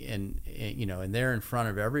and they're in front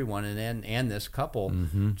of everyone, and this couple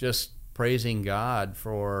just praising God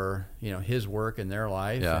for, his work in their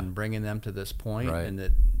life and bringing them to this point, and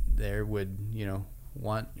that they would,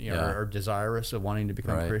 want, are desirous of wanting to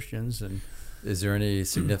become Christians. And is there any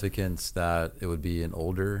significance that it would be an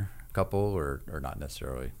older couple or not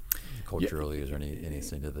necessarily? Culturally, is there any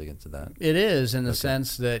significance to that? It is, in the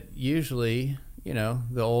sense that usually,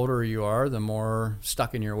 the older you are, the more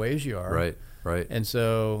stuck in your ways you are. Right. And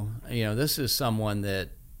so, this is someone that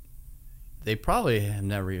they probably have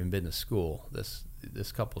never even been to school. This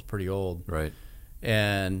couple's pretty old. Right.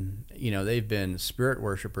 And, they've been spirit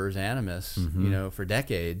worshipers, animists, for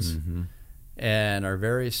decades, and are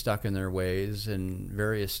very stuck in their ways and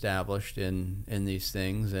very established in these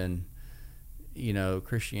things. And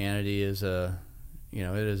Christianity is it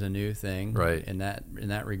is a new thing, right? In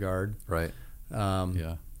that regard, right?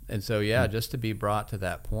 And so, just to be brought to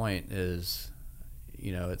that point is,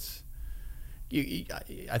 it's.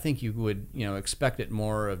 I think you would, expect it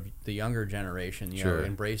more of the younger generation,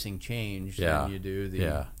 embracing change than you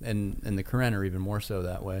do and the Karen are even more so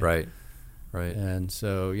that way, right? And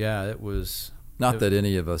so, it was not that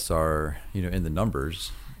any of us are, in the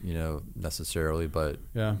numbers, necessarily, but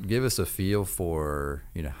give us a feel for,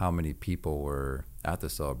 how many people were at the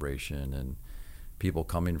celebration and people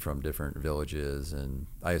coming from different villages. And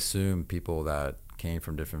I assume people that came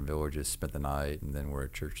from different villages spent the night and then were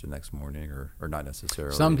at church the next morning, or not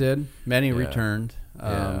necessarily. Some did. Many returned.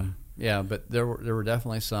 But there were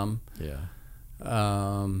definitely some. There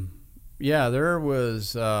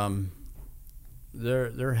was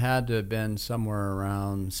there had to have been somewhere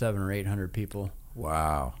around 700 or 800 people.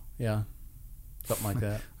 Wow. Yeah, something like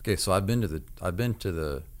that. Okay, so I've been to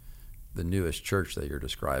the newest church that you're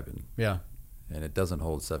describing. Yeah. And it doesn't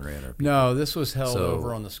hold 700 or 800 people. No, this was held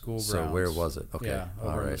over on the school grounds. So where was it? Okay. Yeah,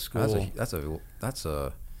 over in the school. That's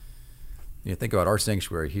a think about our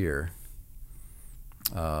sanctuary here.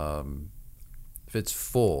 If it's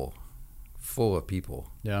full of people.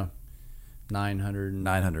 Yeah.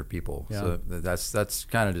 900 people. Yeah. So that's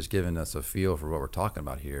kind of just giving us a feel for what we're talking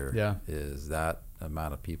about here. Yeah. Is that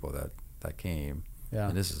amount of people that came. Yeah.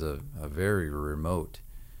 And this is a very remote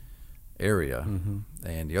area,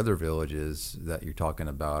 and the other villages that you're talking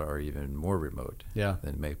about are even more remote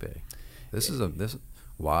than Mepe.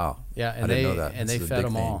 Wow. Yeah, and I didn't know that. And they fed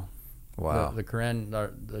them all. Wow. The Karen,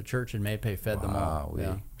 the church in Mepe fed them all.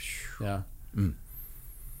 Yeah.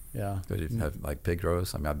 Did you have like pig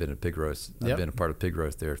roast? I mean, I've been a pig roast. I've been a part of pig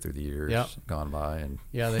roast there through the years gone by, and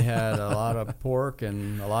they had a lot of pork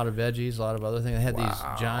and a lot of veggies, a lot of other things. They had these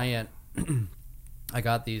giant. I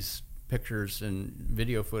got these pictures and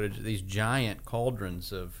video footage of these giant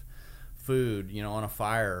cauldrons of food, on a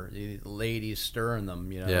fire. The ladies stirring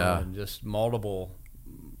them, and just multiple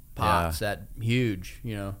pots that huge,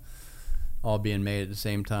 all being made at the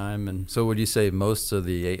same time. And so, would you say most of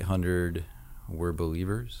the 800 were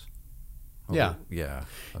believers? Yeah.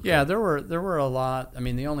 Okay. There were a lot. I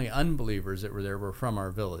mean, the only unbelievers that were there were from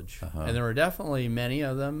our village, and there were definitely many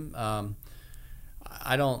of them.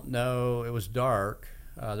 I don't know. It was dark.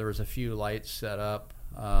 There was a few lights set up.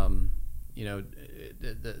 The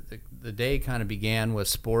day kind of began with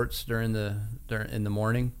sports in the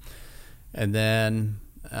morning, and then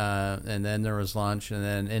there was lunch, and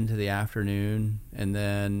then into the afternoon, and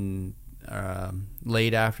then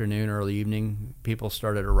late afternoon, early evening, people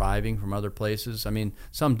started arriving from other places. I mean,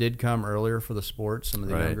 some did come earlier for the sports, some of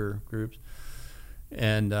the younger groups,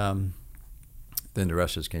 and then the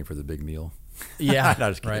rest just came for the big meal. Yeah,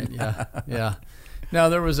 no, just kidding. Right. Yeah. No,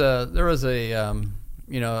 there was a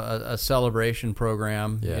celebration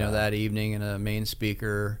program that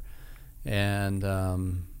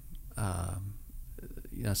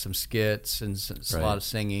some skits and a lot of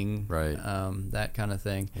singing, that kind of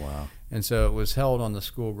thing. Wow. And so it was held on the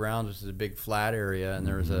school grounds, which is a big flat area, and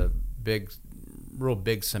there was a real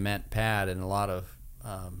big cement pad, and a lot of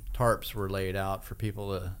tarps were laid out for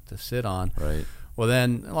people to sit on. Right. Well,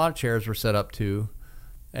 then a lot of chairs were set up too,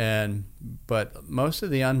 but most of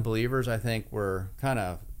the unbelievers, I think, were kind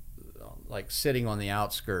of like sitting on the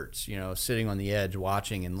outskirts, sitting on the edge,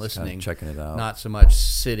 watching and listening, kind of checking it out. Not so much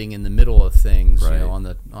sitting in the middle of things, on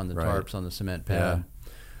the tarps on the cement pad. Yeah.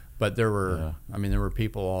 But there were, there were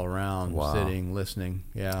people all around sitting, listening.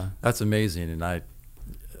 Yeah, that's amazing. And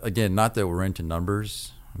again, not that we're into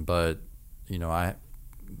numbers, but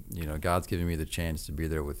God's given me the chance to be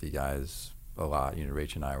there with you guys a lot.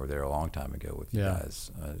 Rach and I were there a long time ago with you guys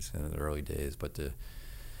in the early days. But to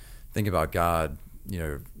think about God,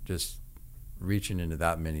 just reaching into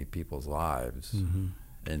that many people's lives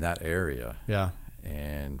in that area,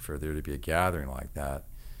 and for there to be a gathering like that,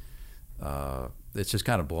 it's just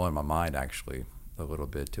kind of blowing my mind actually a little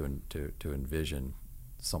bit to envision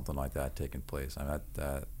something like that taking place. I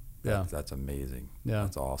mean, that's amazing. Yeah,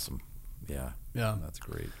 that's awesome. Yeah, that's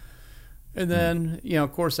great. And then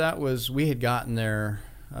of course, we had gotten there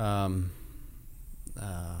up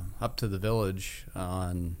to the village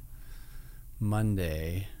on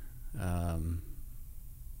Monday.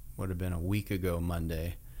 Would have been a week ago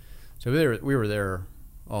Monday. So we were there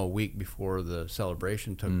all week before the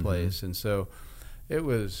celebration took place, and so it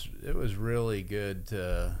was really good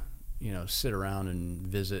to sit around and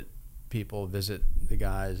visit the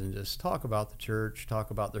guys, and just talk about the church,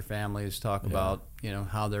 talk about their families, talk about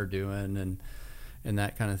how they're doing and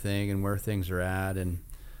that kind of thing, and where things are at. And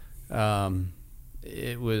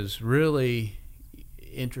it was really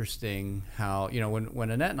interesting how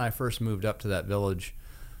when Annette and I first moved up to that village,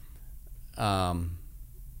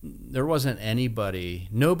 there wasn't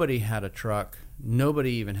nobody had a truck,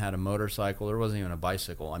 nobody even had a motorcycle, there wasn't even a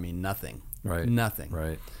bicycle. I mean, nothing.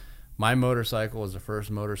 Right. My motorcycle was the first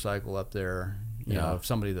motorcycle up there, of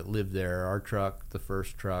somebody that lived there. Our truck, the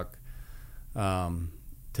first truck.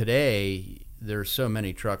 Today there's so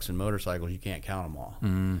many trucks and motorcycles you can't count them all.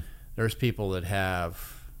 There's people that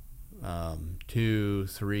have 2,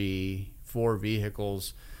 3, 4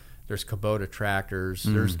 vehicles. There's Kubota tractors.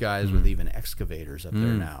 There's guys with even excavators up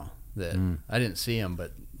there now that I didn't see them,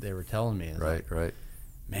 but they were telling me. Right.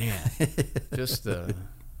 Man, just the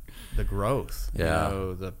growth,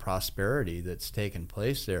 the prosperity that's taken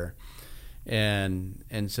place there.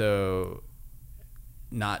 And so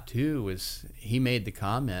he made the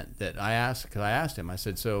comment that I asked him, I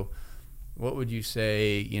said, so what would you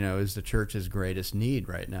say, is the church's greatest need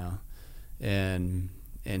right now? And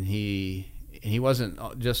he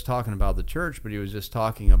wasn't just talking about the church, but he was just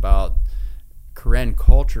talking about Karen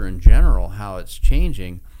culture in general, how it's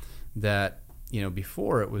changing. That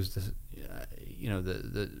before it was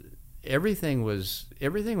everything was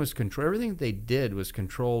controlled. Everything they did was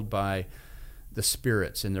controlled by the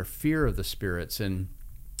spirits and their fear of the spirits, and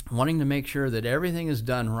wanting to make sure that everything is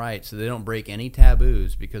done right so they don't break any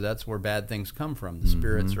taboos, because that's where bad things come from. The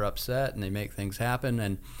spirits are upset and they make things happen,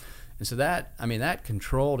 and so that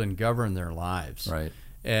controlled and governed their lives. Right.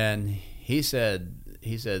 And he said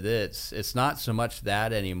it's not so much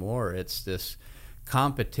that anymore. It's this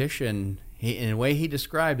competition. In the way he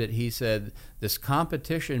described it, he said this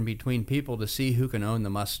competition between people to see who can own the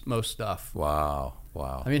most stuff. Wow.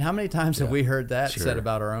 I mean, how many times have we heard that said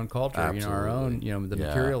about our own culture? Absolutely. Our own,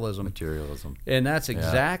 the materialism. And that's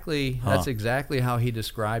exactly how he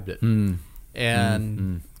described it.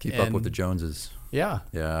 And keep up with the Joneses. Yeah.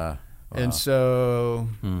 Wow. And so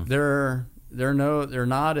they're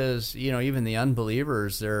not as, even the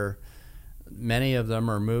unbelievers, many of them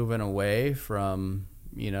are moving away from,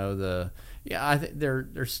 I think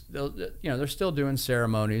they're still doing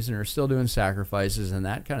ceremonies and they're still doing sacrifices and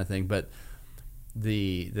that kind of thing, but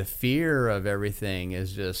the fear of everything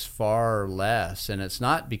is just far less. And it's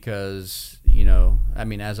not because,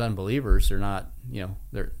 as unbelievers, they're not,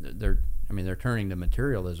 they're turning to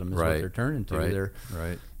materialism is what they're turning to.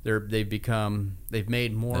 They've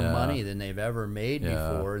made more money than they've ever made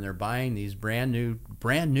before, and they're buying these brand new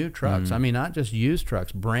trucks. I mean, not just used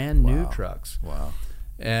trucks, brand new trucks. Wow.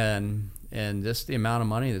 And just the amount of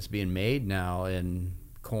money that's being made now in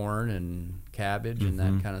corn and cabbage and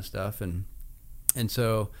that kind of stuff, and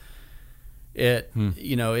so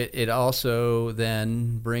it also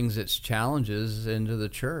then brings its challenges into the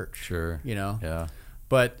church. Sure. Yeah.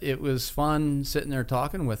 But it was fun sitting there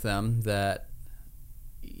talking with them that,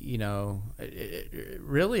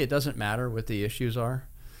 really it doesn't matter what the issues are.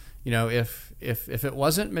 if it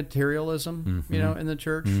wasn't materialism, in the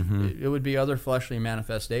church, it would be other fleshly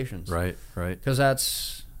manifestations. Right. Because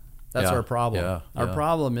that's our problem. Our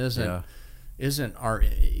problem isn't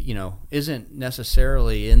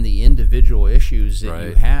necessarily in the individual issues that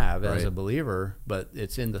you have as a believer, but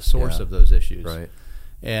it's in the source of those issues. Right.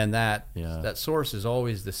 And that source is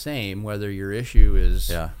always the same, whether your issue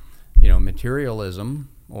is materialism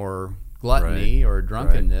or gluttony or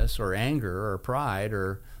drunkenness or anger or pride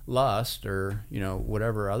or lust or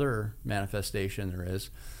whatever other manifestation there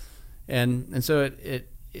is. And so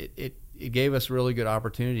it gave us really good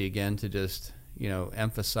opportunity again to just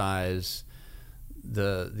emphasize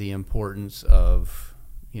the importance of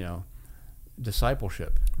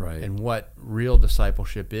discipleship, right, and what real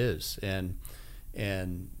discipleship is, and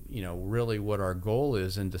really what our goal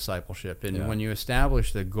is in discipleship. And when you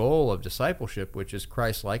establish the goal of discipleship, which is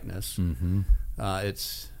Christ-likeness,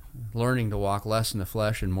 it's learning to walk less in the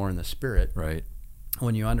flesh and more in the Spirit. Right.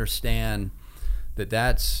 When you understand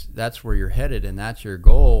that's where you're headed and that's your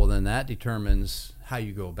goal, then that determines how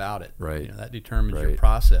you go about it. Right. That determines your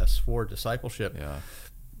process for discipleship,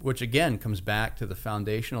 which again comes back to the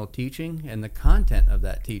foundational teaching and the content of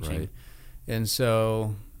that teaching. Right. And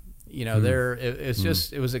so,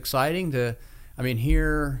 it was exciting to,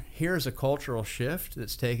 here's a cultural shift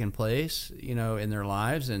that's taken place, in their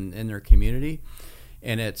lives and in their community,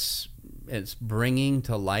 and it's bringing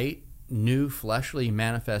to light new fleshly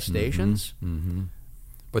manifestations.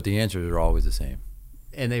 But the answers are always the same.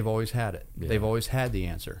 And they've always had it. Yeah. They've always had the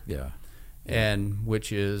answer. And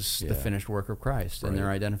which is the finished work of Christ and their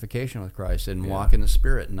identification with Christ and walk in the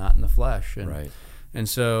Spirit, not in the flesh. And, and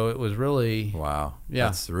so it was really... Wow.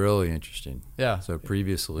 That's really interesting. So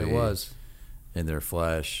previously... It was. In their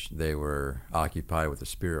flesh, they were occupied with the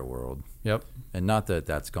spirit world. And not that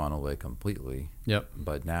that's gone away completely.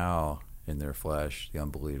 But now, in their flesh, the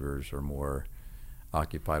unbelievers are more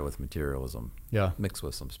occupied with materialism. Mixed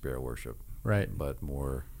with some spirit worship. But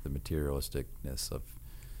more the materialisticness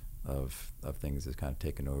of things is kind of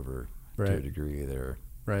taken over to a degree, their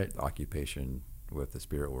occupation with the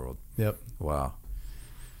spirit world. Wow.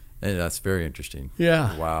 And that's very interesting.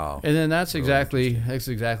 Wow. And then that's exactly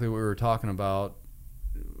what we were talking about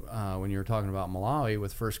when you were talking about Malawi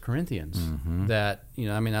with 1 Corinthians. That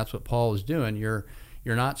that's what Paul was doing. You're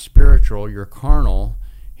not spiritual, you're carnal.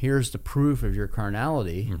 Here's the proof of your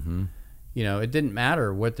carnality. It didn't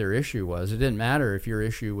matter what their issue was. It didn't matter if your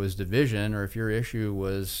issue was division, or if your issue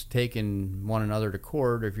was taking one another to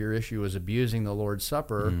court, or if your issue was abusing the Lord's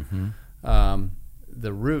Supper.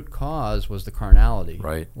 The root cause was the carnality,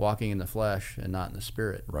 walking in the flesh and not in the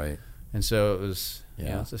Spirit. And so it was,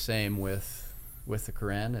 it's the same with the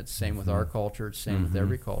Quran. It's the same with our culture. It's the same with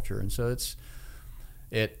every culture. And so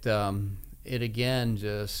it again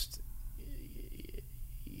just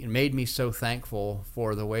it made me so thankful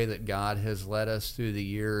for the way that God has led us through the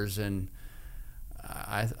years. And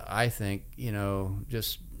I think,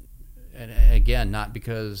 just, and again, not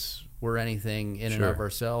because we're anything in and of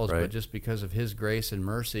ourselves, but just because of His grace and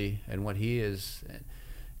mercy and what He is,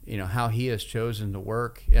 how He has chosen to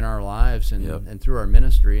work in our lives and through our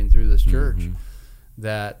ministry and through this church,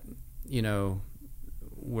 that,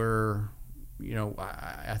 we're,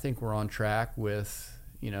 I think we're on track with,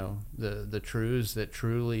 the truths that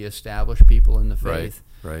truly establish people in the faith.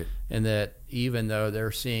 And that even though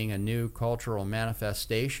they're seeing a new cultural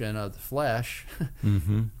manifestation of the flesh,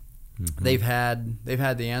 they've had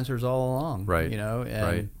the answers all along,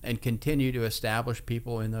 and continue to establish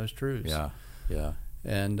people in those truths.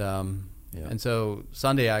 And so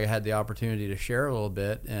Sunday I had the opportunity to share a little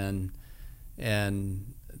bit, and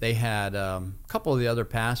they had a couple of the other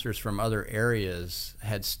pastors from other areas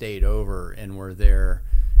had stayed over and were there,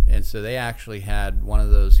 and so they actually had one of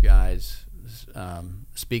those guys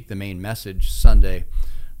speak the main message Sunday,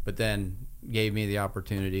 but then gave me the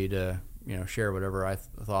opportunity to share whatever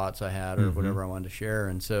thoughts I had or whatever I wanted to share.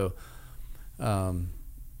 And so I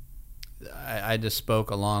just spoke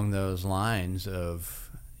along those lines of,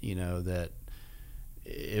 that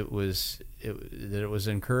it was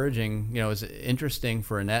encouraging. It was interesting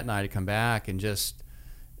for Annette and I to come back and just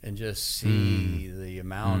see the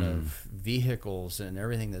amount of vehicles and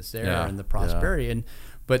everything that's there and the prosperity.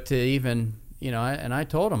 But to even, and I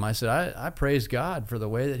told him, I said, I praise God for the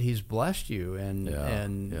way that He's blessed you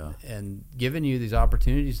and given you these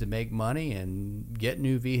opportunities to make money and get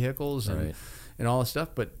new vehicles and all this stuff.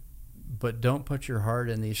 But don't put your heart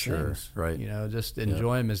in these things. Just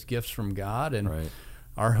enjoy them as gifts from God. And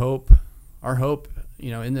our hope,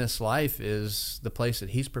 in this life is the place that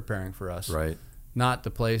He's preparing for us. Not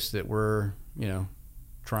the place that we're,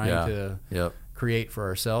 trying to create for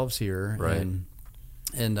ourselves here.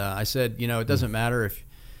 And I said, it doesn't matter if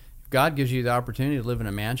God gives you the opportunity to live in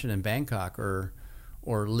a mansion in Bangkok or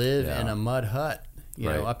live in a mud hut,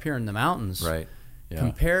 up here in the mountains. Right. Yeah.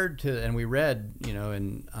 Compared to, and we read,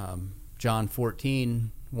 in John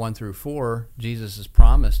 14:1-4, Jesus'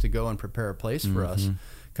 promise to go and prepare a place for us,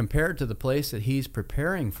 compared to the place that he's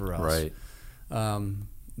preparing for us. Right.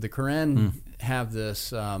 The Karen have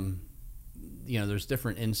this, there's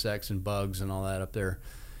different insects and bugs and all that up there.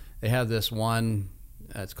 They have this one,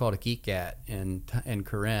 it's called a kikat in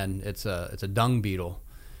Karen. It's a dung beetle,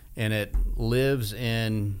 and it lives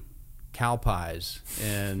in cow pies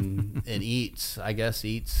and eats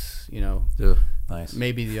Nice.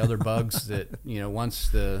 maybe the other bugs that once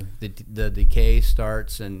the decay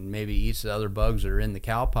starts, and maybe eats the other bugs that are in the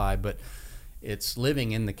cow pie, but it's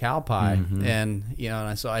living in the cow pie. And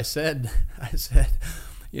so I said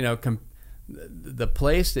the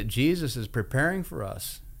place that Jesus is preparing for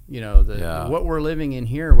us, what we're living in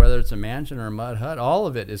here, whether it's a mansion or a mud hut, all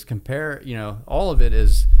of it is all of it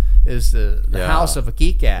is the house of a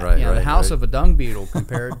kikat, the house of a dung beetle,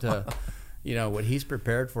 compared to what he's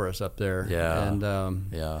prepared for us up there.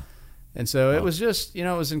 And so it was just it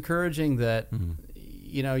was encouraging that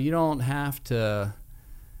you don't have to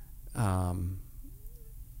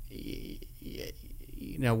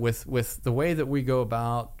with the way that we go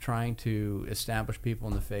about trying to establish people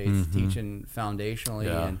in the faith, teaching foundationally,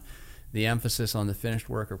 and the emphasis on the finished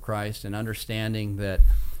work of Christ, and understanding that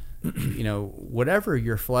whatever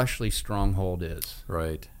your fleshly stronghold is,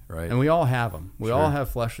 right, and we all have them. We all have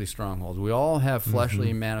fleshly strongholds. We all have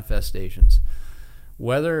fleshly manifestations.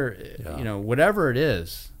 Whether whatever it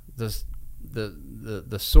is,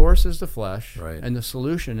 the source is the flesh, and the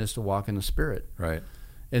solution is to walk in the Spirit. Right.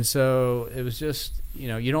 And so it was just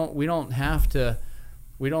we don't have to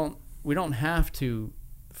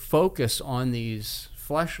focus on these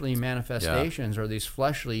fleshly manifestations or these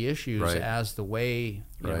fleshly issues as the way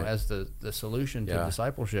as the solution to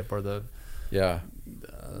discipleship, or the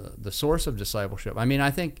source of discipleship. I mean, I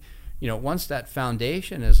think once that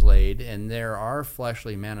foundation is laid and there are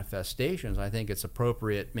fleshly manifestations, I think it's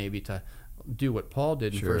appropriate maybe to do what Paul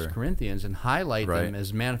did in 1 Corinthians and highlight them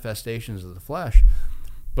as manifestations of the flesh.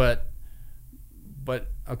 But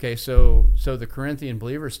okay, so the Corinthian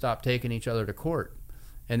believers stop taking each other to court,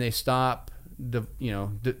 and they stop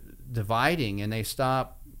dividing, and they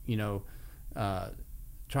stop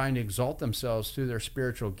trying to exalt themselves through their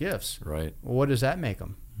spiritual gifts. Right. Well, what does that make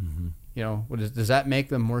them? Does that make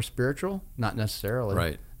them more spiritual? Not necessarily.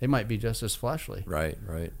 Right. They might be just as fleshly. Right.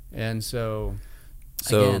 Right. And so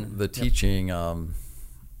again, the teaching,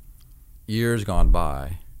 years gone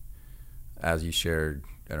by, as you shared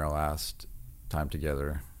in our last time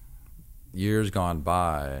together, years gone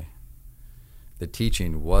by, the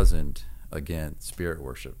teaching wasn't against spirit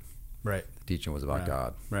worship. Right. The teaching was about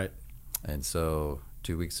God. Right. And so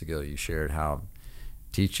 2 weeks ago you shared how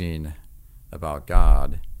teaching about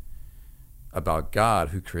God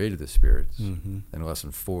who created the spirits, in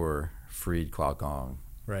lesson 4 freed Kwa Gong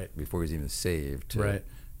before he was even saved to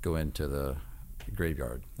go into the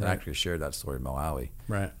graveyard. And I actually shared that story in Malawi.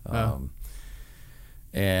 Right.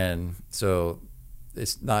 And so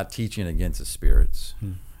it's not teaching against the spirits.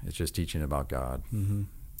 It's just teaching about God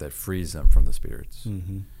that frees them from the spirits.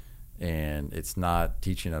 And it's not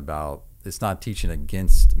teaching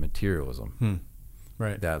against materialism.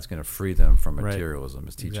 That's going to free them from materialism.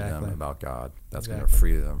 It's teaching them about God. That's going to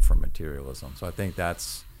free them from materialism. So I think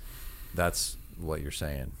that's what you're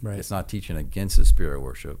saying. It's not teaching against the spirit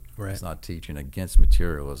worship. It's not teaching against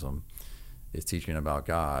materialism. It's teaching about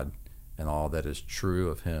God and all that is true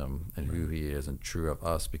of him and who he is, and true of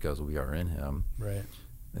us because we are in him.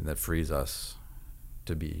 And that frees us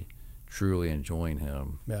to be truly enjoying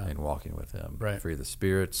him and walking with him. Free of the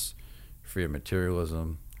spirits, free of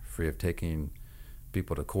materialism, free of taking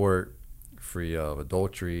people to court, free of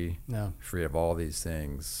adultery, free of all these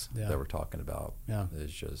things that we're talking about.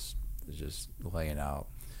 It's just laying out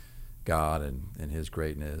God and his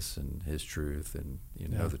greatness and his truth, and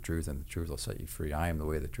know the truth, and the truth will set you free. I am the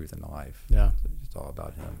way, the truth, and the life. So it's all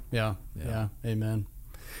about him. Amen.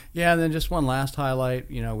 And then just one last highlight.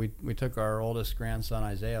 We took our oldest grandson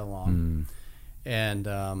Isaiah along, and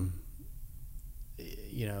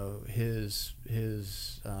his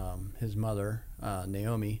mother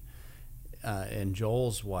Naomi and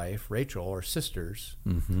Joel's wife Rachel are sisters,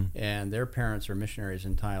 and their parents are missionaries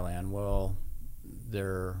in Thailand. Well,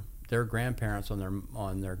 their grandparents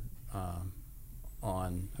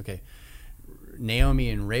Naomi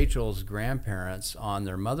and Rachel's grandparents on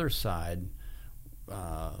their mother's side,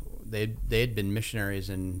 they'd been missionaries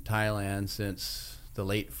in Thailand since the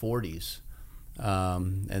late 40s,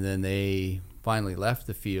 and then they finally left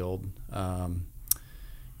the field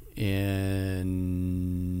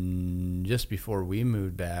in just before we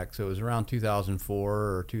moved back. So it was around 2004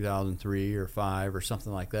 or 2003 or 5 or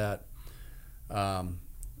something like that.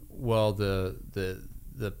 Well,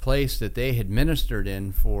 the place that they had ministered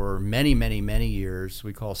in for many, many, many years,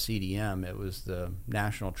 we call CDM. It was the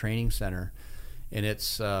National Training Center, and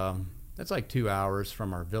it's like 2 hours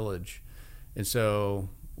from our village. And so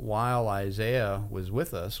while Isaiah was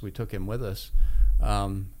with us, we took him with us.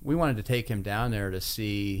 We wanted to take him down there to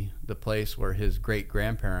see the place where his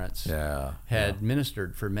great-grandparents had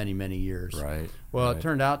ministered for many, many years. Right. Well, it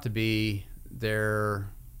turned out to be their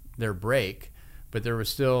break, but there was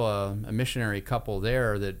still a missionary couple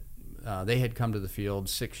there that they had come to the field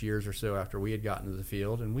 6 years or so after we had gotten to the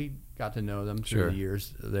field, and we got to know them through the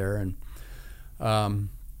years there. And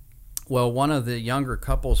well, one of the younger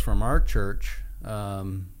couples from our church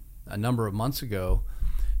a number of months ago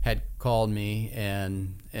had called me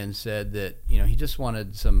and said that he just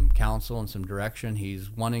wanted some counsel and some direction. He's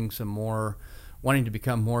wanting to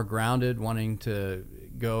become more grounded, wanting to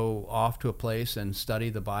go off to a place and study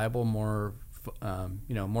the Bible more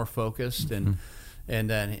focused, and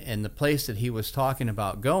the place that he was talking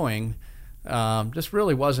about going just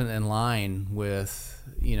really wasn't in line with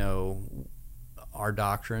our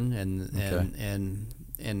doctrine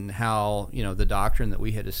and how the doctrine that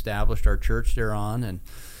we had established our church there on. And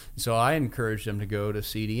so I encouraged them to go to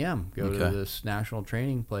CDM, to this national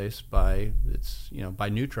training place by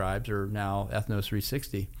New Tribes, or now Ethnos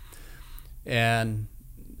 360, and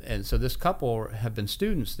so this couple have been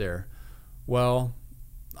students there. Well,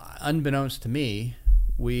 unbeknownst to me,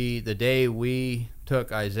 the day we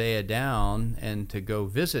took Isaiah down and to go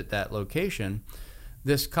visit that location,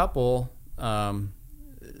 this couple,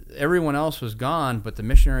 everyone else was gone but the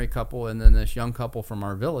missionary couple and then this young couple from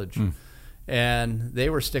our village. And they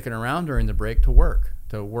were sticking around during the break to work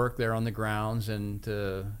there on the grounds, and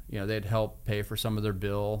they'd help pay for some of their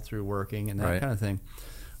bill through working and that kind of thing.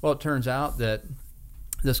 Well, it turns out that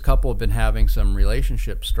this couple had been having some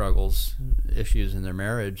relationship issues in their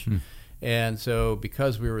marriage. And so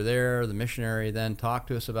because we were there, the missionary then talked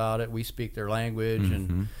to us about it. We speak their language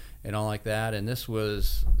and all like that. And this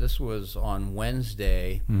was on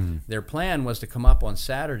Wednesday. Their plan was to come up on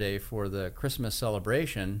Saturday for the Christmas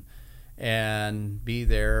celebration and be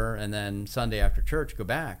there, and then Sunday after church go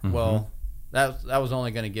back. Well, that was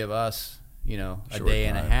only going to give us a day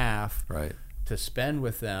and a half to spend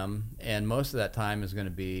with them, and most of that time is going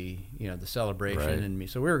to be the celebration and me.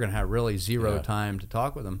 So we were going to have really zero time to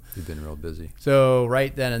talk with them. You've been real busy. So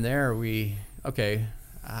right then and there,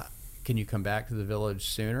 can you come back to the village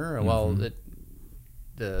sooner? Well,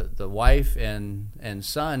 the wife and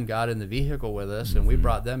son got in the vehicle with us, and we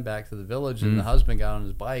brought them back to the village, and the husband got on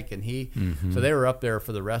his bike, and so they were up there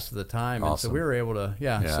for the rest of the time. Awesome. And so we were able to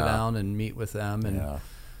sit down and meet with them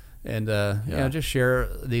and just share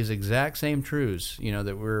these exact same truths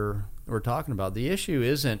that we're talking about. The issue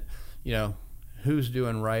isn't who's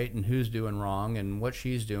doing right and who's doing wrong and what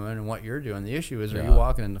she's doing and what you're doing. The issue is, are you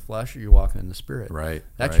walking in the flesh or are you walking in the spirit?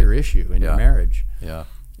 That's your issue in your marriage.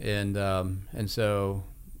 And so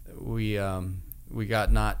we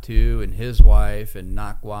got Natu and his wife and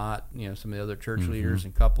Nakwat, some of the other church leaders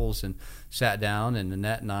and couples, and sat down, and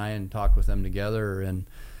Annette and I talked with them together, and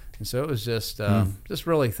so it was just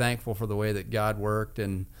really thankful for the way that God worked.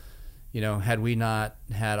 And had we not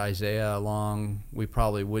had Isaiah along, we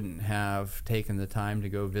probably wouldn't have taken the time to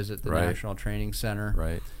go visit the National Training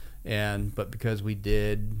Center. But because we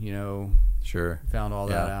did, found all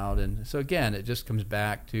that out. And so again, it just comes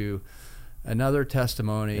back to another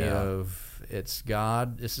testimony of it's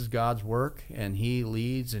God. This is God's work, and He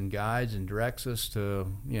leads and guides and directs us to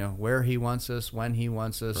where He wants us, when He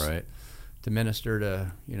wants us to minister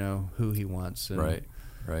to who He wants. And,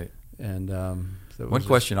 And so one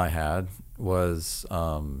question I had was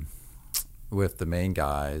with the main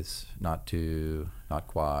guys, Natu,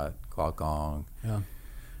 Nakwat, Kwagong.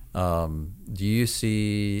 Do you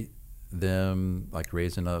see them like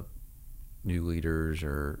raising up new leaders,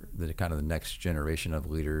 or the kind of the next generation of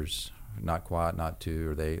leaders? Nakwat, Natu,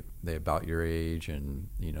 are they about your age? And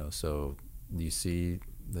so do you see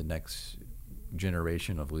the next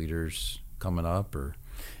generation of leaders coming up, or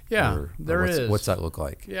what's that look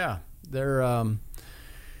like?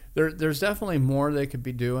 There's definitely more they could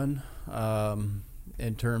be doing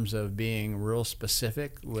in terms of being real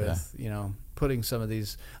specific with putting some of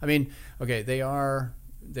these. I mean, they are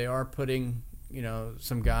putting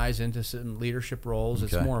some guys into some leadership roles.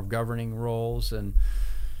 It's more of governing roles and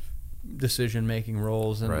decision making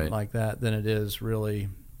roles and like that than it is really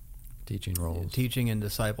teaching roles, teaching and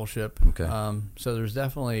discipleship. So there's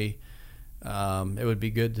definitely It would be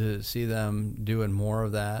good to see them doing more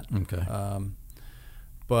of that. Okay.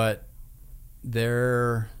 But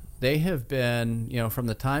they have been, from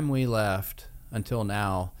the time we left until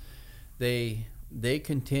now, they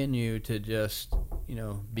continue to just,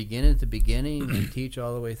 begin at the beginning and teach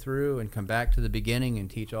all the way through, and come back to the beginning and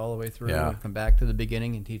teach all the way through, and come back to the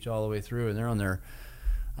beginning and teach all the way through. And they're on their,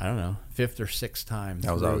 I don't know, 5th or 6th time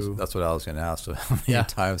through. That's what I was going to ask. So how many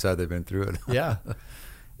times have they been through it? Yeah.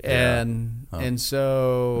 And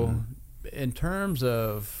so in terms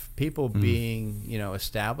of people being,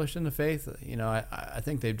 established in the faith, I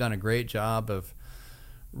think they've done a great job of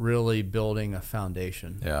really building a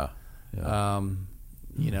foundation. Yeah.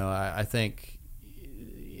 I think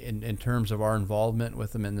in terms of our involvement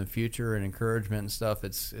with them in the future and encouragement and stuff,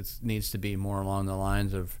 it needs to be more along the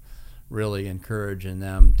lines of really encouraging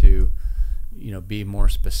them to, be more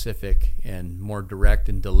specific and more direct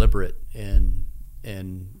and deliberate in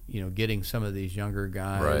getting some of these younger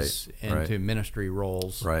guys into ministry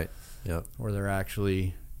roles. Right. Yep. Where they're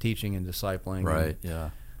actually teaching and discipling. Right.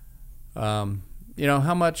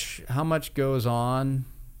 How much goes on,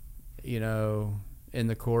 in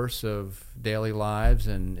the course of daily lives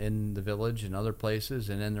and in the village and other places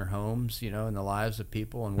and in their homes, in the lives of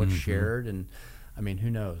people and what's shared, and I mean, who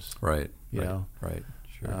knows? Right. Right.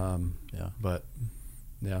 Sure. But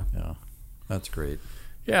yeah. That's great.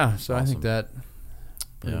 Yeah. So Awesome. I think that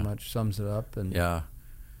pretty much sums it up. And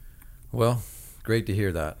well, great to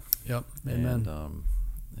hear that. Yep. Amen.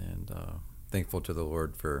 And thankful to the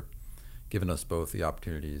Lord for giving us both the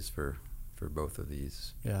opportunities for both of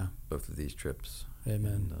these trips.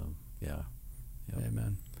 Amen. And,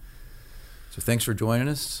 Amen. So thanks for joining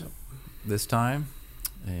us this time,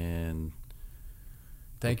 and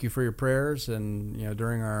thank you for your prayers, and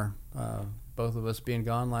during our both of us being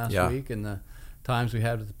gone last week, and the times we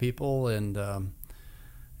had with the people, and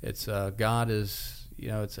it's God is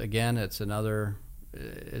it's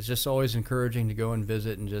just always encouraging to go and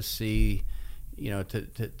visit and just see,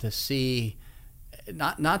 to see,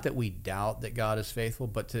 not that we doubt that God is faithful,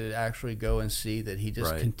 but to actually go and see that He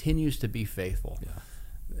just continues to be faithful.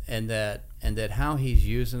 And that how He's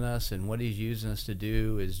using us and what He's using us to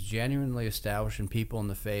do is genuinely establishing people in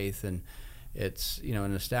the faith, and it's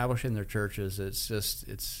and establishing their churches. It's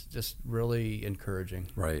just really encouraging.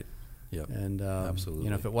 Right. Yep. And absolutely.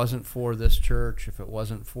 If it wasn't for this church, if it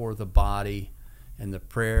wasn't for the body and the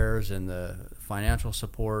prayers and the financial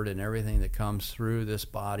support and everything that comes through this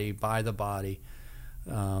body, by the body,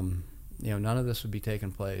 none of this would be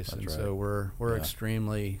taking place. That's and right. So we're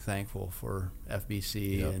extremely thankful for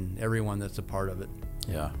FBC and everyone that's a part of it.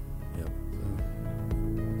 Yeah. Yep. So,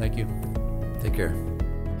 thank you. Take care.